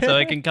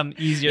it can come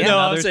easier than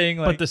others. I'm saying,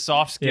 like, but the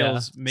soft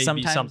skills may be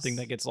Sometimes- something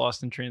that gets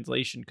lost in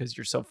translation because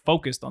you're so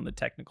focused on the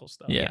technical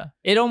stuff.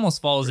 It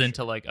almost falls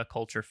into like a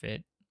culture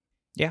fit.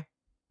 Yeah.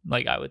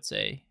 Like I would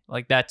say,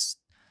 like that's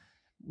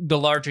the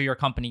larger your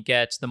company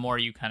gets, the more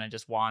you kind of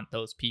just want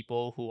those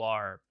people who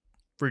are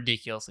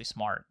ridiculously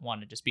smart,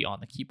 want to just be on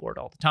the keyboard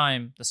all the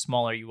time. The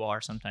smaller you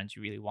are, sometimes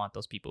you really want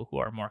those people who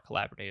are more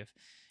collaborative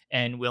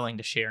and willing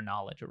to share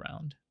knowledge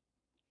around.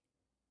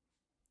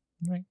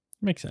 Right.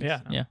 Makes sense.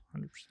 Yeah. Yeah.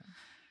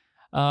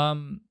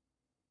 100%.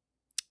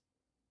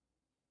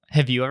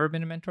 Have you ever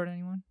been a mentor to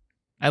anyone?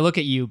 I look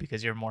at you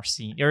because you're more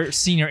senior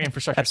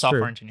infrastructure That's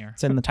software true. engineer.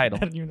 It's in the title.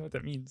 I don't even know what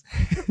that means.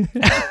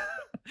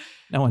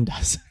 No one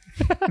does.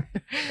 Are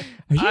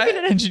you even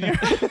an engineer?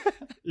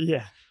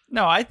 Yeah.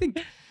 No, I think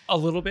a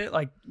little bit.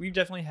 Like we've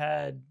definitely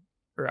had,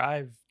 or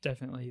I've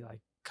definitely like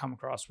come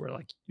across where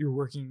like you're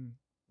working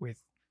with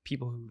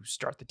people who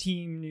start the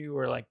team new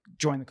or like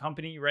join the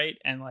company, right?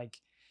 And like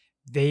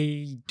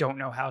they don't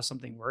know how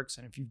something works.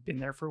 And if you've been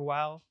there for a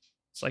while,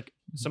 it's like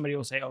somebody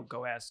will say, oh,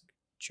 go ask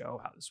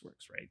Joe how this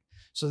works, right?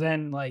 So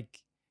then like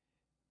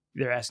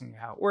they're asking you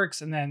how it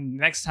works. And then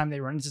next time they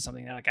run into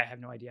something, they're like, I have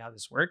no idea how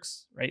this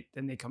works, right?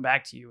 Then they come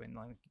back to you and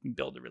like you can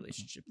build a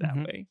relationship that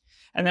way.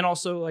 And then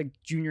also like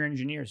junior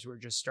engineers who are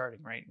just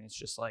starting, right? And it's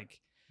just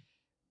like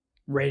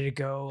ready to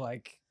go,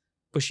 like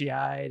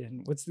bushy-eyed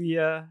and what's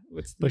the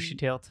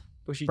Bushy-tailed.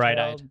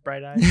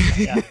 Bright-eyed.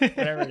 Yeah,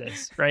 whatever it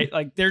is, right?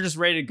 Like they're just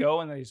ready to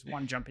go and they just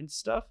want to jump into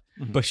stuff.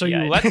 So you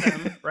let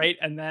them, right?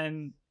 And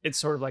then it's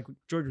sort of like what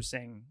George was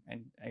saying,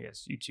 and I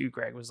guess you too,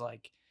 Greg, was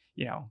like,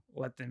 you know,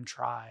 let them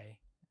try.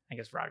 I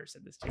guess Roger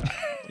said this too.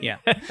 Yeah.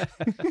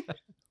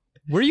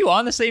 Were you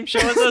on the same show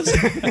as us?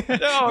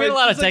 No, we had a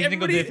lot of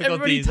technical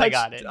difficulties. I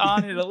got it.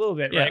 On it a little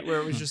bit, right? Where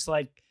it was just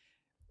like,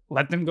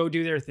 let them go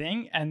do their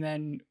thing, and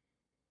then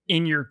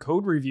in your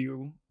code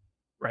review,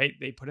 right,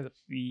 they put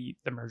the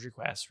merge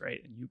request, right,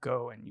 and you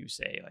go and you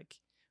say like,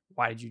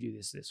 why did you do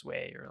this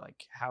way, or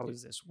like, how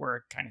does this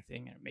work, kind of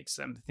thing, and it makes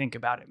them think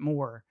about it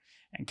more,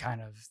 and kind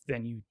of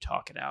then you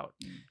talk it out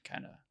and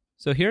kind of.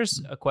 So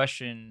here's a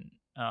question.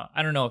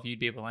 I don't know if you'd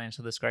be able to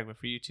answer this, Greg, but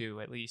for you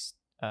two, at least,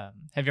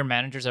 have your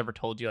managers ever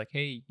told you like,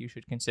 hey, you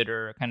should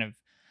consider kind of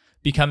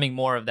becoming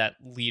more of that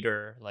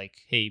leader, like,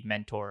 hey,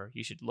 mentor,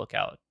 you should look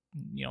out,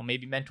 you know,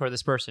 maybe mentor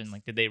this person?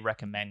 Like, did they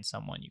recommend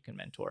someone you can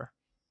mentor?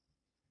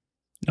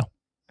 No.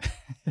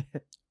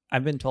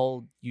 I've been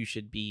told you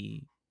should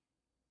be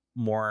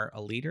more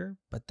a leader,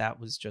 but that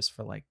was just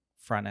for like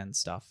front end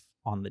stuff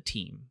on the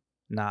team,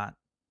 not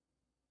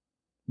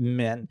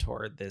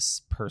mentor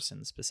this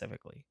person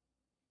specifically.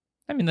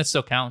 I mean, that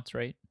still counts,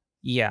 right?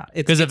 Yeah,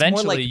 because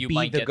eventually more like you be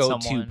might the get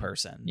go-to someone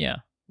person. Yeah,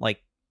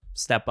 like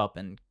step up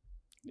and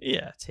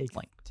take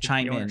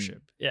chime in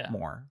ownership.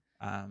 more.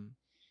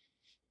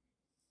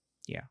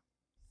 Yeah.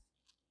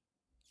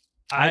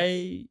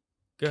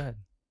 Go ahead.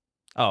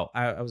 Oh,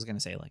 I was gonna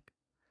say, like,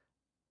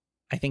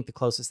 I think the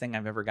closest thing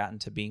I've ever gotten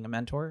to being a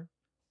mentor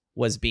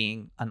was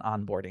being an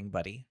onboarding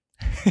buddy.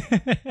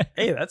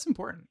 Hey, that's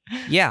important.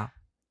 Yeah.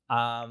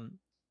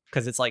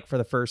 Because it's like for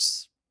the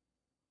first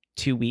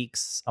 2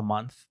 weeks, a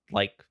month,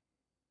 like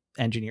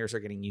engineers are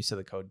getting used to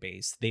the code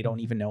base. They don't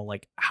even know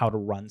like how to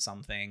run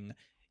something.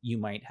 You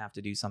might have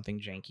to do something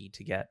janky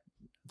to get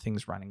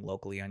things running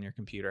locally on your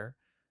computer.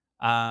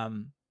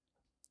 But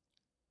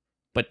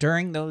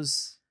during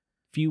those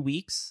few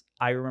weeks,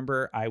 I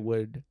remember I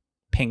would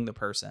ping the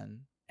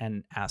person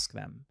and ask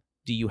them,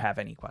 do you have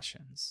any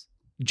questions?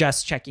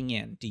 Just checking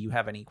in. Do you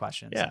have any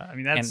questions? Yeah, I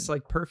mean, that's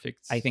like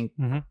perfect. I think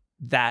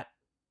that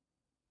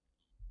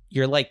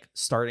you're like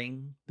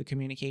starting the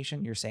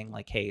communication. You're saying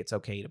like, hey, it's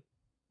okay to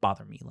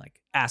bother me. Like,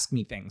 ask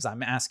me things.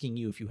 I'm asking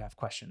you if you have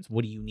questions.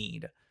 What do you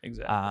need?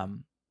 Exactly.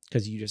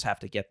 Because you just have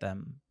to get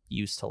them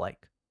used to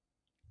like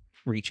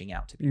reaching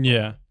out to people.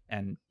 Yeah.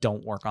 And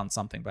don't work on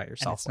something by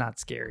yourself. And it's not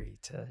scary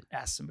to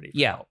ask somebody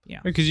for help. Yeah.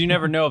 Because you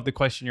never know if the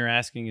question you're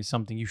asking is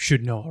something you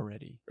should know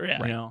already.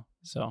 Yeah. You know?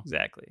 So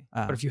exactly.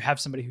 But if you have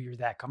somebody who you're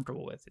that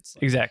comfortable with, it's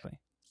like, exactly.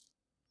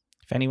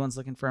 If anyone's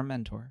looking for a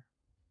mentor,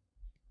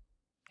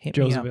 hit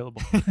Joe's me up.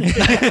 available.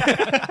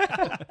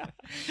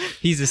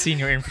 He's a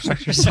senior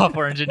infrastructure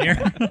software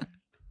engineer.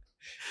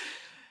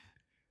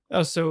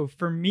 Oh, so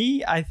for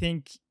me, I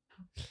think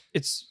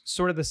it's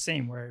sort of the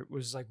same, where it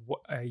was like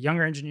a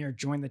younger engineer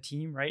joined the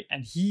team, right?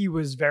 And he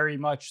was very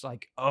much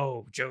like,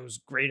 oh, Joe's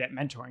great at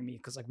mentoring me,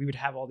 because like we would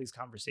have all these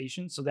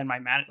conversations. So then my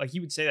he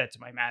would say that to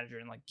my manager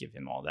and like give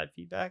him all that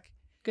feedback.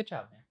 Good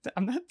job, man.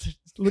 I'm not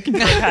looking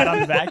for a pat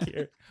on the back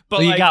here, but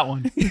Well, you like, got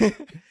one.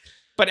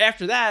 But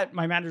after that,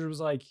 my manager was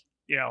like,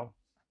 you know,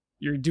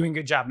 you're doing a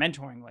good job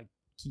mentoring, like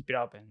keep it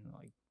up and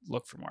like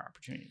look for more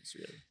opportunities,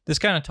 really. This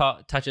kind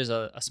of touches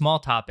a small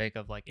topic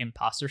of like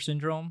imposter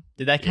syndrome.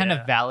 Did that kind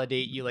of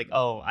validate you? Like,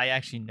 oh, I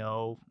actually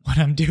know what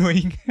I'm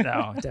doing.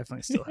 No,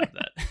 definitely still have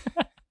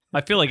that.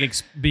 I feel like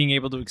being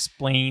able to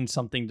explain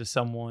something to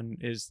someone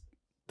is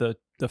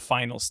the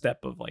final step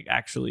of like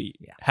actually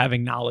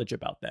having knowledge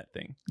about that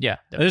thing. Yeah.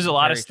 There's a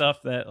lot of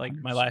stuff that like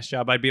my last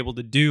job I'd be able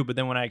to do, but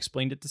then when I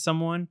explained it to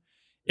someone,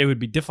 it would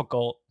be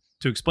difficult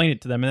to explain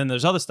it to them. And then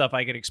there's other stuff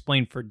I could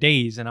explain for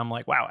days, and I'm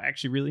like, wow, I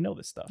actually really know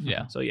this stuff.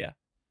 Yeah. So yeah.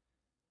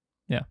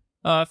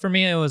 For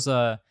me, it was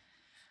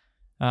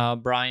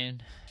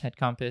Brian at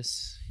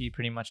Compass. He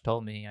pretty much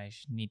told me I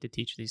need to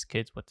teach these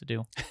kids what to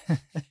do.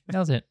 That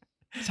was it.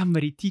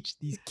 Somebody teach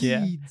these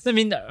kids. Yeah. I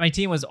mean, my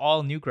team was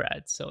all new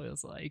grads, so it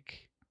was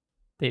like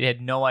they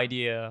had no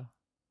idea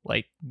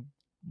like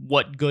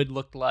what good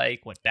looked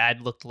like, what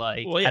bad looked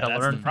like, how to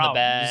learn from the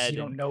bad. You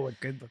don't know what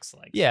good looks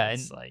like. Yeah, so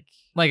it's and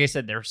like I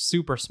said, they're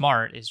super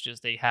smart. It's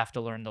just they have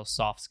to learn those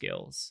soft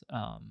skills.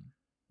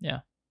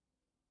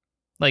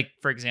 Like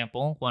for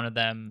example, one of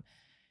them,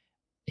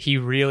 he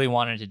really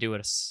wanted to do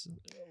it a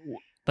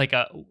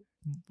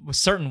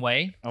certain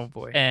way. Oh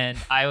boy. And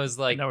I was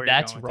like,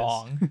 that's going with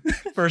wrong,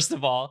 first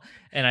of all.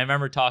 And I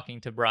remember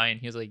talking to Brian.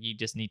 He was like, you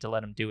just need to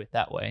let him do it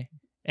that way.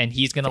 And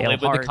he's going to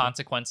live with the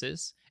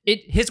consequences.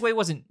 His way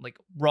wasn't like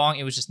wrong.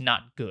 It was just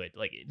not good.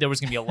 Like there was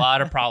going to be a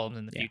lot of problems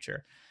in the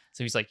future.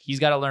 So he's like, he's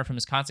got to learn from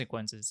his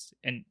consequences.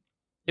 And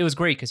it was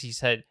great because he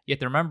said, you have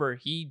to remember,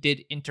 he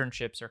did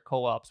internships or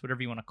co-ops,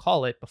 whatever you want to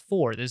call it,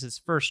 before. This is his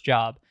first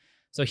job.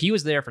 So he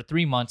was there for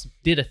 3 months,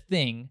 did a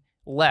thing,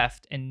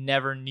 left, and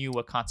never knew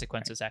what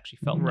consequences actually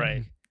felt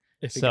like.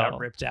 If it So- got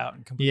ripped out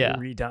and completely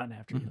redone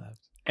after you left.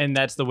 And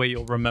that's the way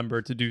you'll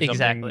remember to do something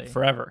Exactly.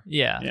 forever.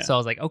 Yeah. Yeah. So I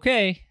was like,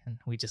 okay. And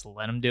we just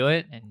let him do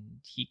it. And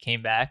he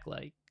came back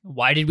like,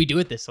 why did we do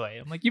it this way?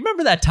 I'm like, you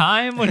remember that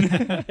time when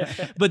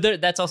but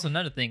that's also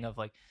another thing of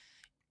like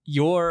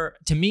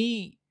to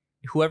me,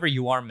 whoever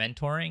you are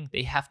mentoring,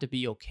 they have to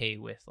be okay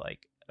with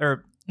like,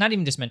 or not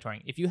even just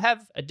mentoring. If you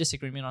have a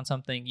disagreement on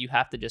something, you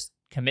have to just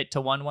commit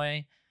to one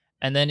way.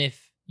 And then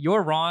if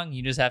you're wrong,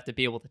 you just have to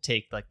be able to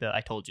take like the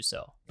I told you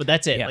so. But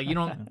that's it. Yeah. Like you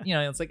don't,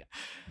 it's like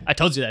I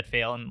told you that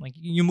fail, and like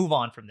you move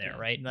on from there,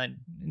 right? And then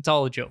it's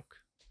all a joke.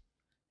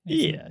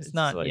 It's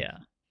not like,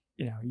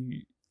 yeah.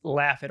 You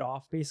laugh it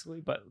off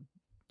basically, but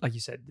like you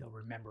said, they'll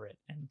remember it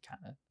and kind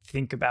of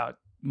think about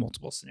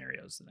multiple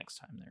scenarios the next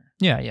time they're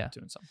Yeah.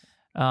 doing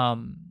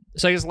something.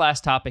 So I guess the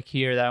last topic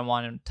here that I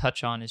want to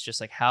touch on is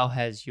just like how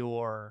has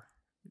your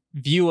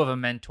view of a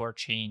mentor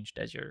changed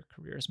as your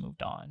career has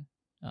moved on?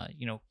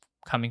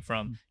 Coming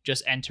from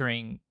just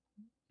entering,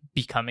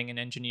 becoming an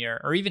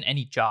engineer, or even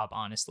any job,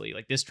 honestly.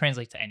 Like this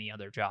translates to any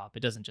other job. It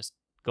doesn't just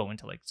go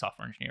into like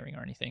software engineering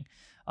or anything.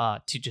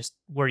 To just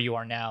where you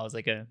are now as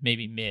like a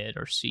maybe mid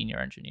or senior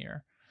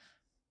engineer.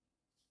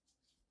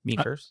 Me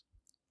first.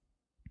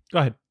 Go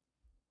ahead.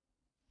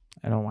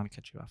 I don't want to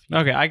cut you off.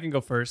 Okay, I can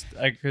go first.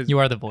 'Cause You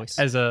are the voice.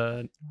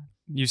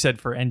 you said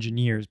for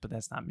engineers, but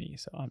that's not me.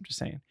 So I'm just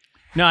saying.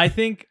 No, I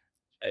think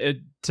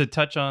to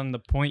touch on the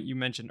point you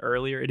mentioned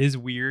earlier, it is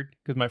weird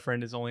because my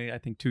friend is only, I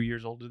think, 2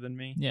 years older than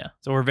me. Yeah.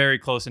 So we're very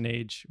close in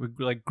age. We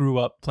like grew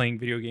up playing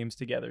video games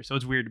together. So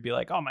it's weird to be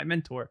like, oh, my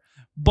mentor.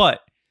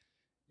 But,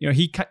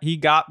 he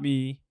got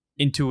me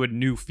into a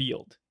new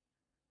field.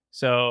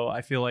 So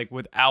I feel like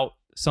without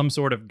some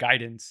sort of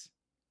guidance,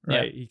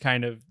 right? He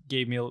kind of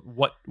gave me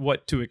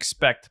what to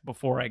expect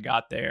before I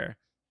got there,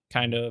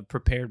 kind of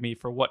prepared me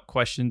for what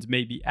questions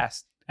may be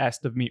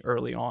asked of me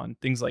early on,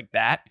 things like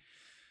that.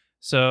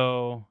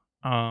 So,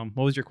 what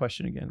was your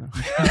question again?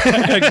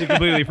 I actually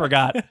completely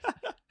forgot.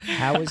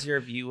 How has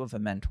your view of a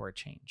mentor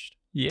changed?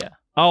 Yeah.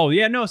 Oh,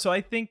 yeah, no. So I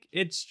think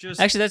it's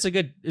just Actually, it's a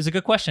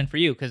good question for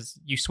you because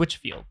you switch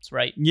fields,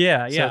 right?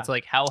 yeah. So it's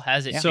like, how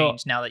has it So-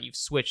 changed now that you've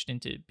switched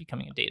into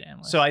becoming a data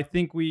analyst? So I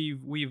think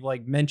we've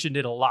like mentioned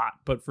it a lot,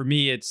 but for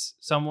me, it's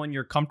someone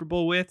you're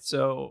comfortable with.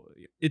 So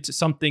it's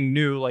something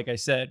new, like I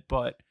said,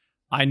 but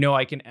I know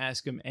I can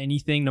ask him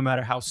anything, no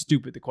matter how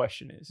stupid the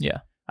question is. Yeah.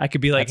 I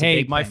could be like, That's a hey,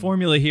 big my thing.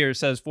 formula here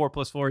says 4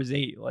 + 4 is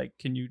 8. Like,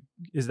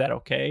 is that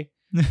okay?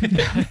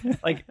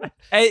 Like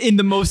in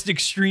the most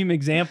extreme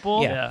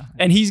example. Yeah.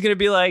 And he's going to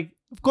be like,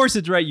 of course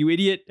it's right, you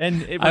idiot.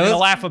 And we're going to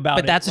laugh about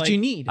it. But that's what Like, you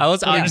need. I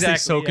was Yeah, honestly exactly,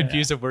 so yeah.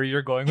 confused of where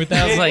you're going with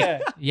that. I was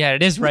like, yeah,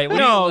 it is right. What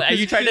No, are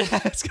you 'cause- trying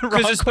to ask a wrong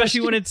Because especially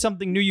question? when it's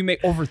something new, you may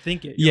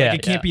overthink it. Yeah, Like,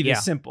 it can't be this yeah.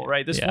 simple,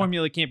 right? This Yeah.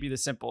 formula can't be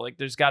this simple. Like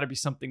there's got to be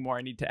something more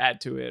I need to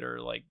add to it,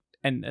 or like,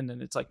 and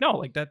then it's like, no,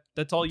 like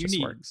that's all you just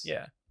need. works.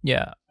 Yeah.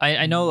 Yeah,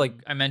 I know, like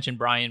I mentioned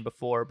Brian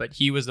before, but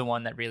he was the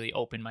one that really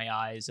opened my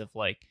eyes of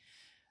like,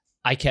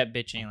 I kept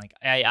bitching, like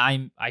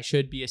I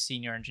should be a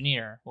senior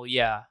engineer. Well,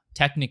 yeah,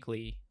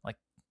 technically, like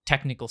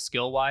technical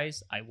skill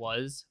wise, I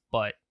was,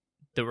 but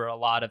there were a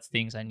lot of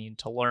things I needed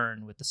to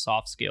learn with the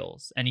soft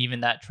skills. And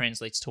even that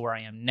translates to where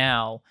I am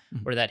now,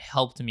 Mhm. where that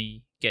helped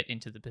me get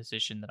into the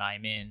position that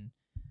I'm in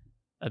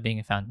of being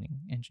a founding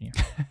engineer.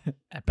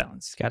 At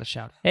balance. Got a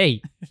shout.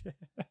 Hey,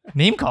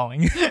 name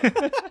calling.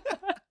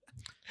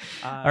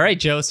 All right,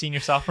 Joe, senior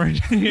software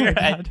engineer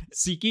at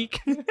SeatGeek.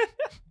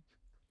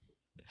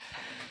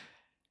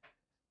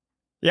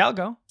 Yeah, I'll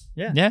go.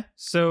 Yeah. Yeah.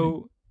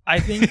 So I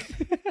think,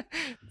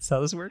 That's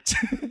how this works.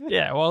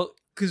 yeah, well,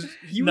 because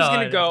he was No, going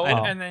I to go, know.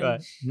 and Go then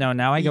ahead. No,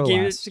 now I he go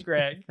gave last. it to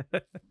Greg.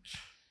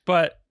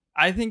 But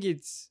I think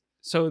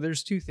so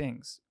there's two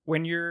things.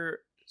 When you're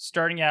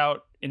starting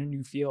out in a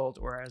new field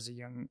or as a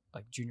young,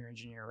 like junior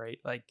engineer, right?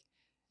 Like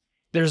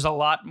there's a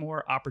lot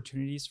more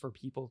opportunities for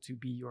people to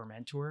be your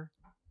mentor,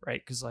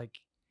 right? Because like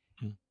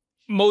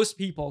most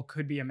people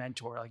could be a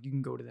mentor. Like you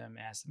can go to them,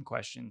 ask them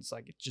questions.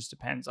 Like it just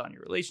depends on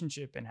your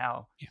relationship and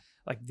how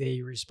like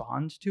they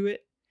respond to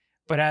it.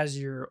 But as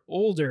you're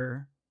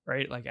older,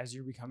 right? Like as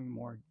you're becoming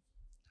more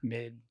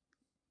mid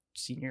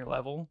senior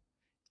level,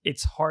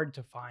 it's hard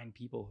to find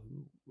people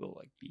who will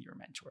like be your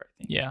mentor, I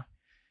think. Yeah.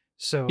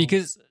 So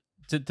Because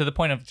to the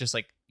point of just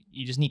like,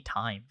 you just need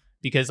time.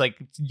 Because like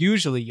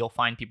usually you'll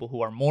find people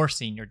who are more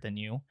senior than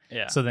you.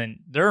 yeah. So then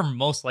they're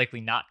most likely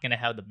not going to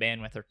have the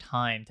bandwidth or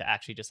time to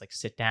actually just like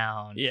sit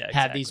down, Yeah,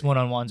 have these exactly.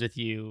 one-on-ones with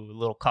you, a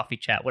little coffee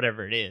chat,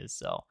 whatever it is.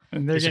 So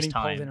and they're it's just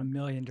getting pulled time. in a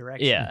million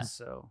directions. Yeah.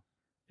 So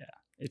yeah,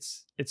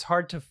 it's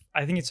hard to.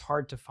 I think it's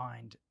hard to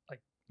find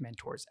like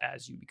mentors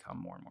as you become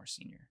more and more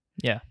senior.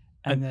 Yeah.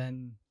 And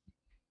then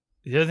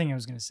the other thing I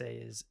was going to say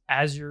is,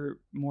 as you're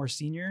more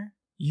senior,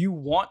 you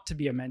want to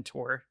be a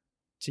mentor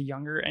to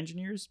younger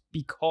engineers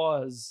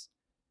because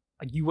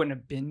like you wouldn't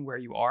have been where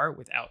you are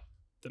without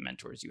the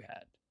mentors you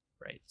had,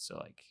 right? So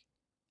like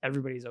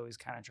everybody's always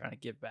kind of trying to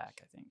give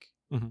back, I think.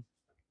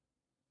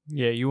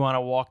 Yeah, you want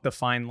to walk the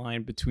fine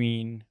line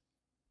between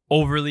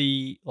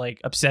overly like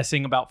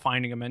obsessing about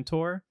finding a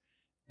mentor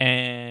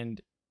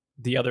and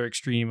the other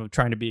extreme of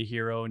trying to be a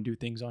hero and do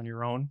things on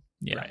your own.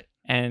 Yeah. Right.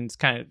 And it's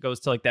kind of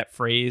goes to like that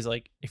phrase,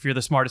 like if you're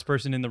the smartest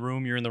person in the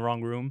room, you're in the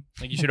wrong room.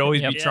 Like you should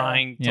always Yep. be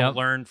trying to Yep.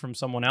 learn from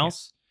someone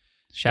else.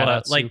 Shout But,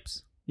 out like,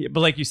 Soups. Yeah,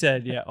 but like you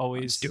said, yeah, I'll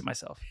always just do it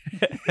myself.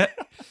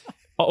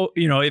 Oh,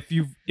 you know, if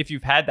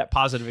you've had that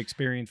positive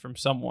experience from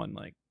someone,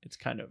 like it's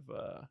kind of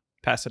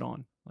pass it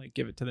on, like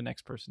give it to the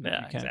next person. That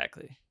Yeah, you can.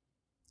 exactly.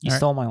 You All right.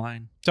 stole my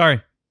line.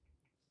 Sorry,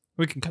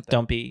 we can cut that.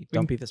 Don't be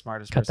the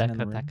smartest Cut person that, in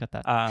the cut room.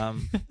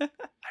 that, cut that.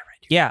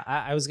 Yeah,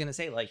 I was gonna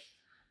say, like,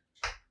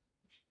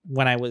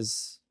 when I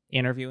was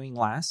interviewing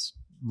last,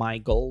 my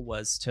goal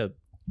was to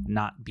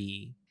not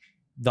be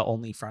the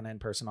only front end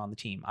person on the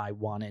team. I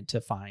wanted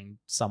to find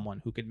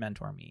someone who could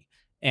mentor me.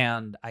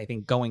 And I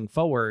think going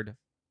forward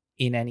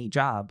in any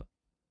job,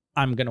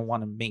 I'm gonna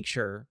want to make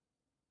sure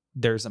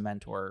there's a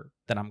mentor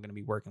that I'm gonna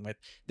be working with.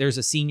 There's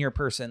a senior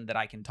person that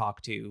I can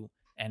talk to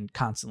and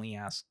constantly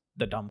ask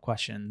the dumb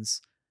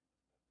questions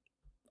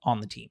on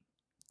the team.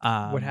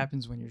 What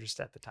happens when you're just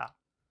at the top?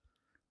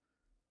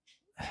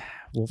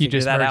 We'll You figure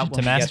just that merge out into when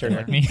we get master there.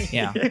 like me.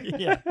 Yeah.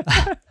 Yeah.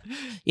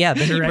 Yeah,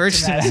 then you Direct merge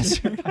to to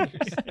master.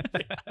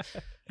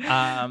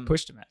 master.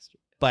 Push to master.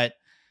 But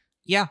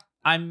yeah,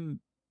 I'm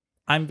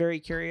very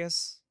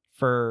curious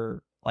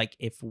for like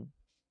if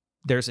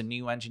there's a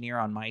new engineer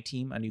on my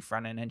team, a new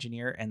front end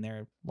engineer, and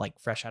they're like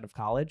fresh out of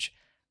college.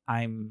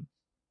 I'm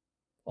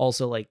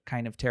also like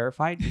kind of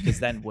terrified because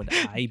then would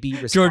I be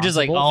responsible? George is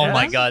like, oh for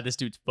my them? God, this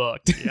dude's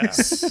booked. Yeah.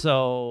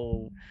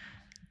 So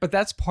But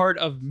that's part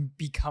of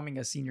becoming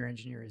a senior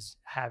engineer is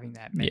having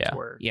that Yeah.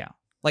 mentor. yeah,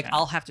 like Yeah.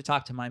 I'll have to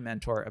talk to my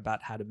mentor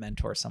about how to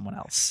mentor someone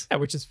else Yeah,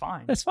 which is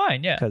fine. That's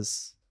fine. Yeah.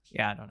 because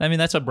I don't know. I mean,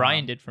 that's what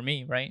Brian did for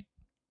me, right?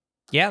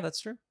 Yeah,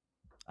 that's true.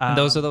 And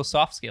those are those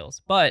soft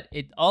skills. But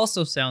it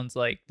also sounds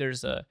like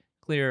there's a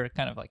clear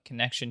kind of like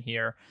connection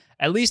here,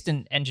 at least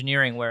in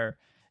engineering, where,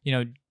 you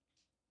know,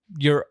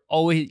 you're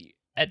always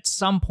at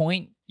some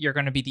point you're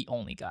going to be the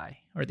only guy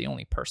or the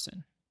only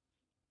person.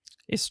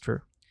 It's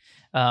true.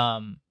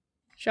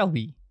 Shall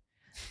we?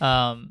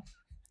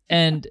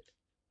 And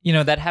you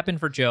know, that happened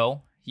for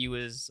Joe. He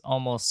was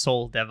almost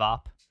sole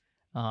DevOps.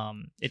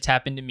 It's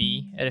happened to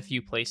me at a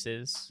few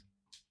places,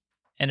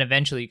 and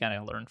eventually you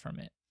gotta learn from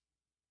it.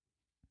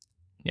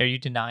 Are you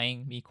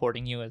denying me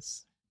courting you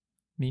as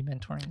me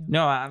mentoring you?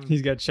 No, I'm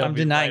He's got Shelby I'm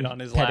denying right on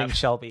his petting lap.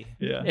 Shelby.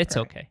 Yeah, It's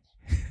Right. okay.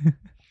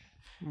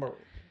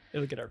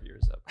 it'll get our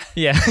viewers up.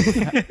 Yeah.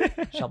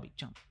 Shelby,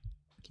 jump.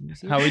 Can you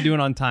see? How are we doing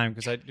on time?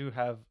 Because I do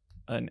have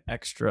an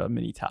extra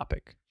mini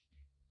topic.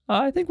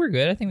 I think we're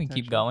good. I think we can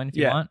keep going if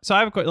you want. So I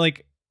have a question.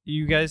 Like,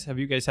 have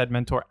you guys had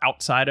mentor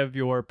outside of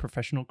your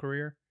professional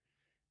career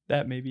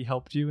that maybe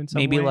helped you in some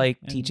Maybe way? like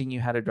And- teaching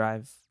you how to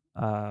drive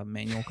a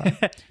manual car.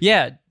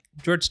 Yeah,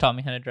 George taught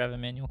me how to drive a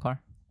manual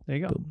car. There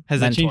you go. Boom.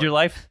 Has that changed Mentor. your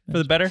life for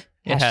the better?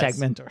 It Hashtag has.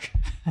 mentor.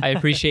 I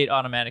appreciate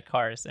automatic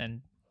cars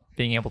and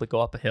being able to go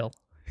up a hill.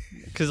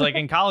 Because like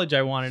in college,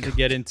 I wanted to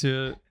get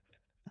into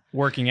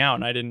working out,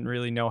 and I didn't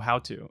really know how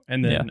to.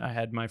 And then I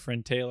had my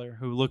friend Taylor,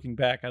 who, looking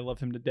back, I love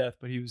him to death,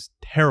 but he was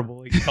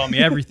terrible. He called me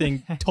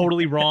everything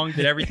totally wrong,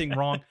 did everything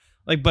wrong.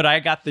 Like, but I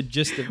got the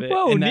gist of it.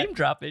 Whoa, and name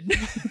dropping.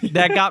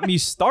 that got me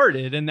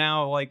started, and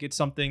now like it's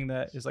something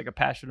that is like a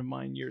passion of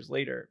mine years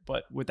later.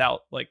 But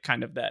without like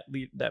kind of that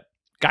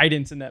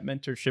guidance and that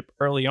mentorship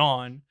early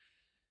on,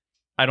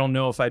 I don't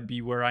know if I'd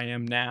be where I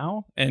am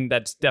now, and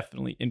that's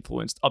definitely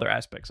influenced other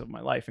aspects of my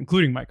life,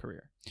 including my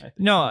career. I think.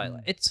 No, I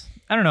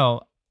don't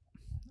know.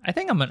 I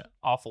think I'm an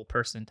awful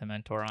person to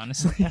mentor,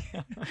 honestly.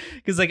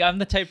 Because like I'm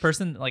the type of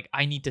person that, like,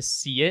 I need to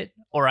see it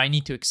or I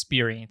need to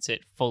experience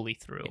it fully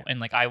through. Yeah. And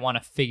like I want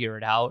to figure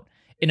it out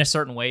in a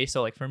certain way.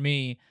 So like for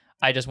me,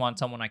 I just want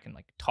someone I can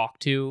like talk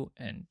to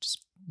and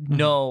just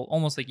know,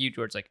 almost like you,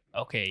 George, like,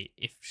 okay,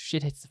 if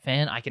shit hits the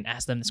fan, I can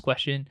ask them this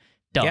question,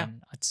 done, Yeah.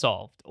 it's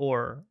solved.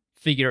 Or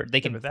they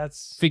can but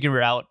that's figure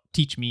it out,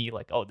 teach me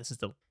like, oh, this is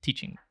the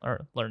teaching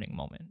or learning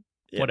moment.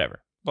 Yeah.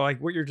 Whatever. but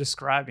like what you're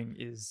describing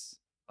is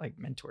like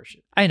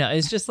mentorship. I know.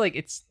 It's just like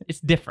it's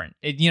different.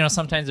 You know,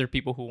 sometimes there are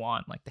people who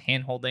want like the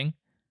hand holding.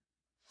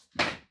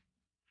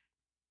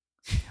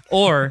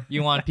 Or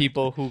you want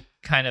people who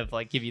kind of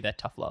like give you that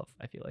tough love,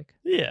 I feel like.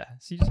 Yeah.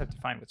 So you just have to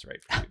find what's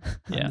right for you.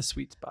 I'm Yeah. the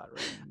sweet spot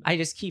right in I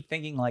just keep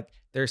thinking like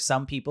there's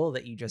some people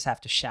that you just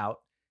have to shout,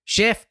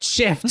 shift,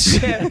 shift,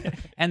 shift.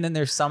 And then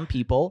there's some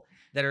people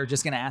that are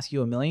just going to ask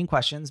you a million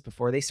questions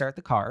before they start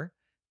the car.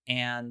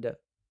 And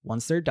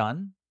once they're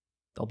done,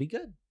 they'll be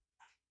good.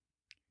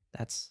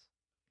 That's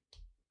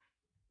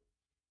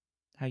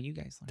how you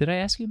guys learn. Did I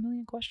ask you a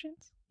million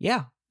questions?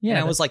 Yeah. Yeah. And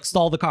I was like,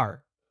 stall the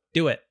car.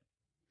 Do it.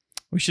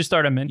 We should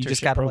start a mentorship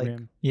just gotta, like,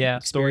 program. yeah.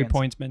 Experience.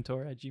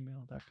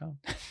 Storypointsmentor@gmail.com.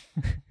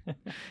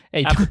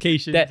 Hey,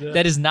 Applications.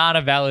 that is not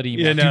a valid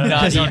email. Yeah, no, Do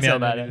not don't email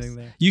send that. anything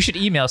there. You should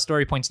email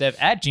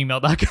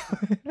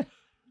storypointsdev@gmail.com.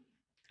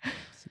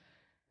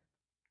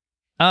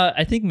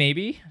 I think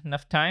maybe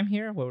enough time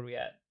here. What were we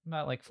at?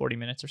 About like 40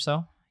 minutes or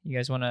so. You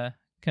guys want to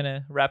kind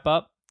of wrap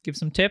up? Give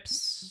some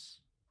tips.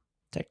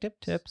 Tech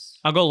tips.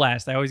 I'll go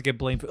last. I always get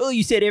blamed for, oh,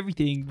 you said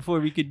everything before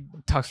we could.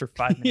 Talks for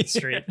 5 minutes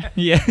straight.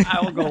 Yeah,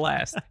 I will go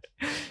last.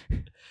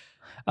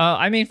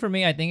 I mean, for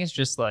me, I think it's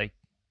just like,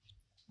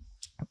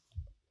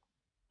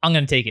 I'm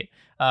going to take it.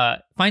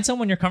 Find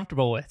someone you're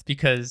comfortable with,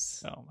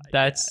 because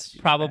that's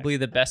probably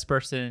the best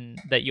person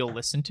that you'll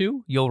listen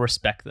to. You'll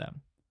respect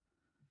them.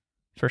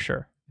 For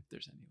sure. If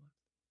there's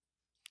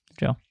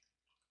anyone.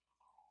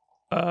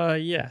 Joe?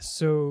 Yeah.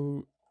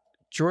 So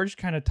George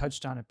kind of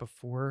touched on it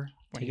before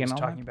when he Taking was all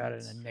talking my about it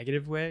in points. a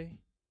negative way,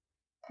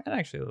 and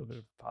actually a little bit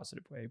of a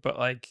positive way. But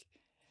like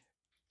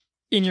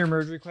in your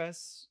merge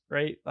requests,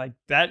 right? Like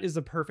that is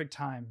the perfect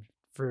time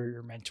for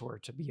your mentor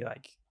to be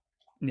like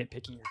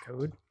nitpicking your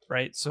code,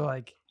 right? So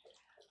like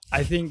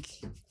I think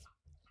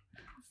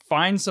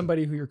find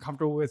somebody who you're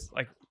comfortable with,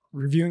 like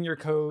reviewing your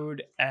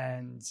code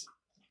and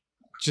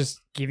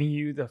just giving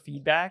you the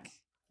feedback.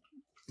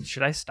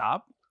 Should I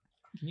stop?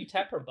 Can you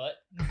tap her butt?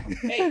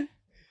 Hey.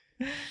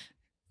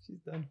 She's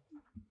done.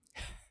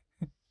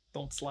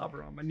 Don't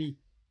slobber on my knee.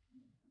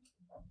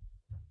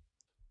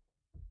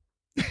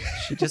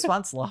 She just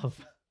wants love.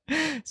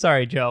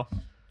 Sorry, Joe.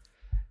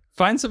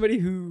 Find somebody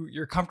who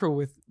you're comfortable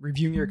with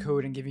reviewing your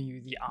code and giving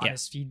you the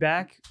honest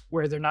feedback,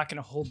 where they're not going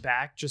to hold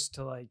back just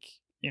to like,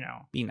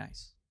 Be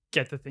nice.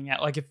 get the thing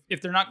out. Like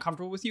if they're not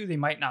comfortable with you, they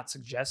might not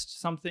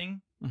suggest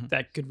something Mhm.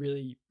 that could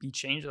really be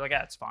changed. They're like,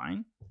 it's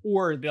fine.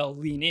 Or they'll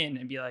lean in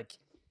and be like,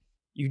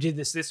 you did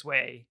this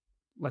way.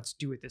 Let's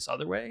do it this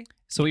other way.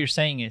 So what you're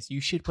saying is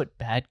you should put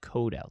bad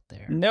code out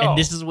there. No. And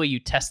this is where you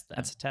test them.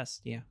 That's a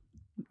test. Yeah.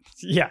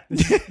 Yeah.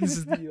 This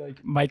is the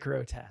like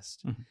micro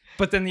test. Mhm.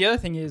 But then the other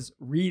thing is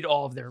read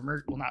all of their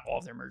merge, well, not all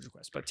of their merge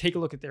requests, but take a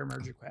look at their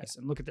merge requests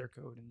and look at their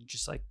code and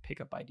just like pick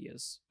up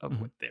ideas of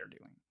what they're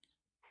doing.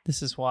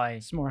 This is why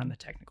It's more on the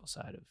technical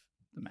side of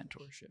the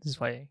mentorship. This is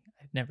why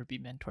I'd never be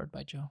mentored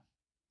by Joe.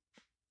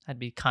 I'd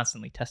be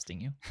constantly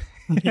testing you.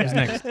 Who's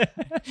next?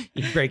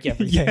 You break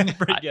everything. Yeah,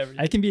 break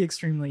everything. I can be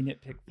extremely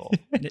nitpickful.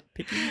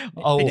 Nitpicky?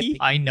 Oh, Nitpicky?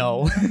 I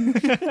know.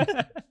 Who's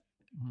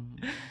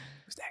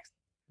next?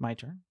 My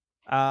turn.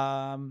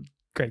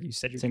 Greg, you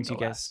said you're Since going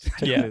you to guys last.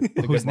 took Yeah.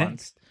 the Who's good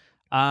ones.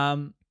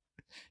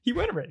 He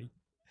went already.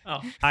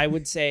 Oh, I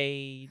would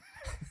say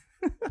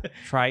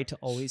try to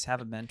always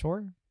have a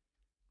mentor,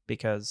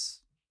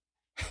 because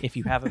if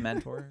you have a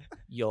mentor,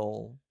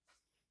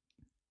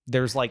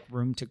 there's like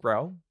room to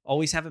grow.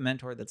 Always have a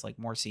mentor that's like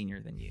more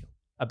senior than you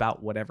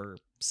about whatever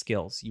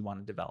skills you want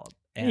to develop.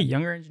 And Hey,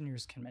 younger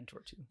engineers can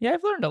mentor too. Yeah,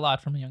 I've learned a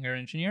lot from younger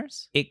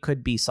engineers. it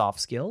could be soft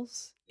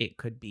skills. It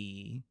could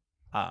be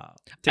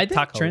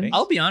TikTok coding. trends.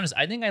 I'll be honest.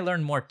 I think I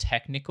learned more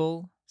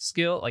technical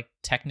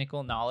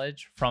technical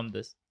knowledge from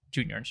the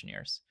junior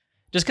engineers.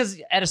 Just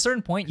because at a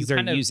certain point you they're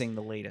kind of using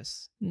the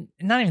latest.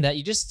 not even that,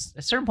 you just at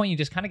a certain point you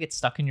just kind of get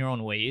stuck in your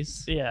own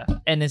ways. Yeah.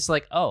 And it's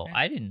like, oh,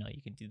 I didn't know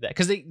you could do that.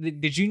 Because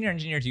the junior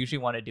engineers usually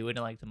want to do it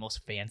in like the most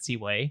fancy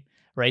way,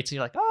 right? So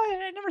you're like, oh,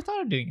 I never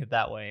thought of doing it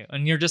that way.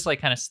 And you're just like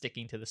kind of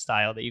sticking to the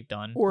style that you've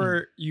done.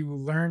 Or you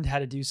learned how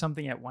to do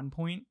something at one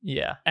point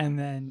Yeah. and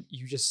then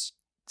you just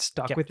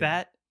stuck Kept with doing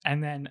that.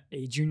 And then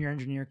a junior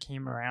engineer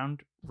came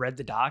around, read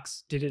the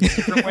docs, did it a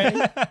different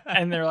way.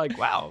 And they're like,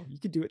 wow, you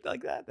could do it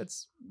like that.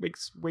 That's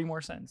makes way more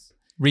sense.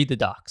 Read the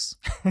docs.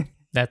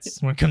 That's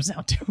what it comes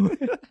down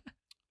to.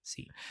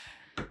 See.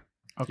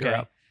 okay. You're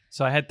up.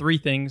 So I had 3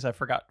 things. I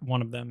forgot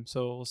one of them.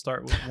 So we'll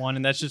start with one,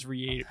 and that's just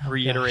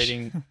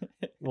reiterating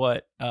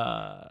what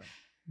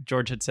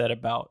George had said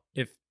about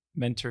if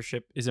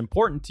mentorship is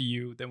important to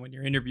you, then when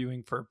you're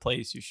interviewing for a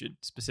place, you should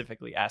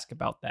specifically ask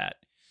about that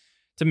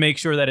to make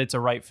sure that it's a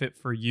right fit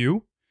for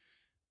you.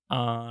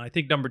 I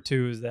think number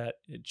 2 is that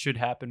it should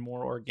happen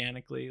more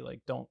organically.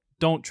 Like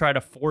don't try to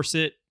force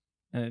it.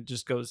 And it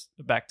just goes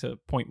back to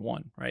point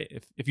 1, right?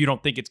 If you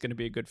don't think it's going to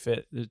be a good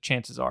fit, the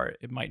chances are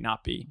it might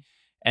not be.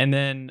 And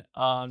then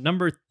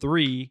number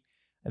 3,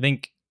 I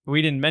think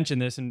we didn't mention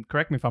this, and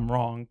correct me if I'm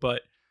wrong,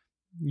 but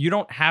you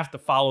don't have to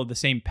follow the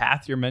same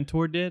path your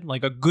mentor did.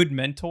 Like a good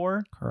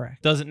mentor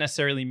Correct. doesn't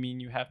necessarily mean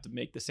you have to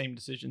make the same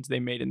decisions they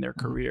made in their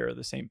career or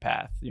the same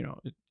path.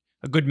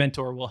 A good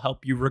mentor will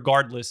help you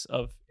regardless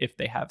of if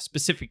they have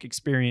specific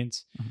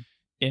experience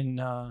in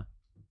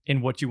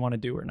what you want to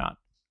do or not.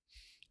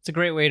 It's a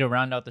great way to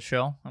round out the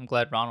show. I'm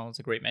glad Ronald is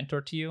a great mentor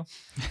to you.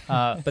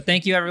 But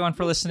thank you, everyone,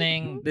 for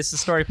listening. This is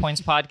Story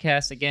Points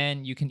Podcast.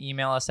 Again, you can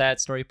email us at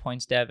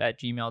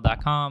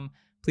storypointsdev@gmail.com.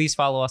 Please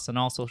follow us on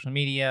all social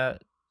media.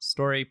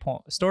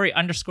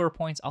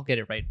 Story_points. I'll get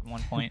it right at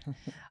one point.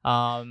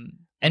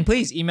 And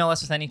please email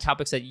us with any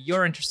topics that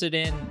you're interested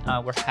in.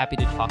 We're happy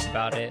to talk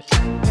about it.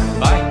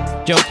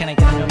 Bye. Joe, can I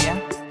get a no?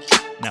 Yeah.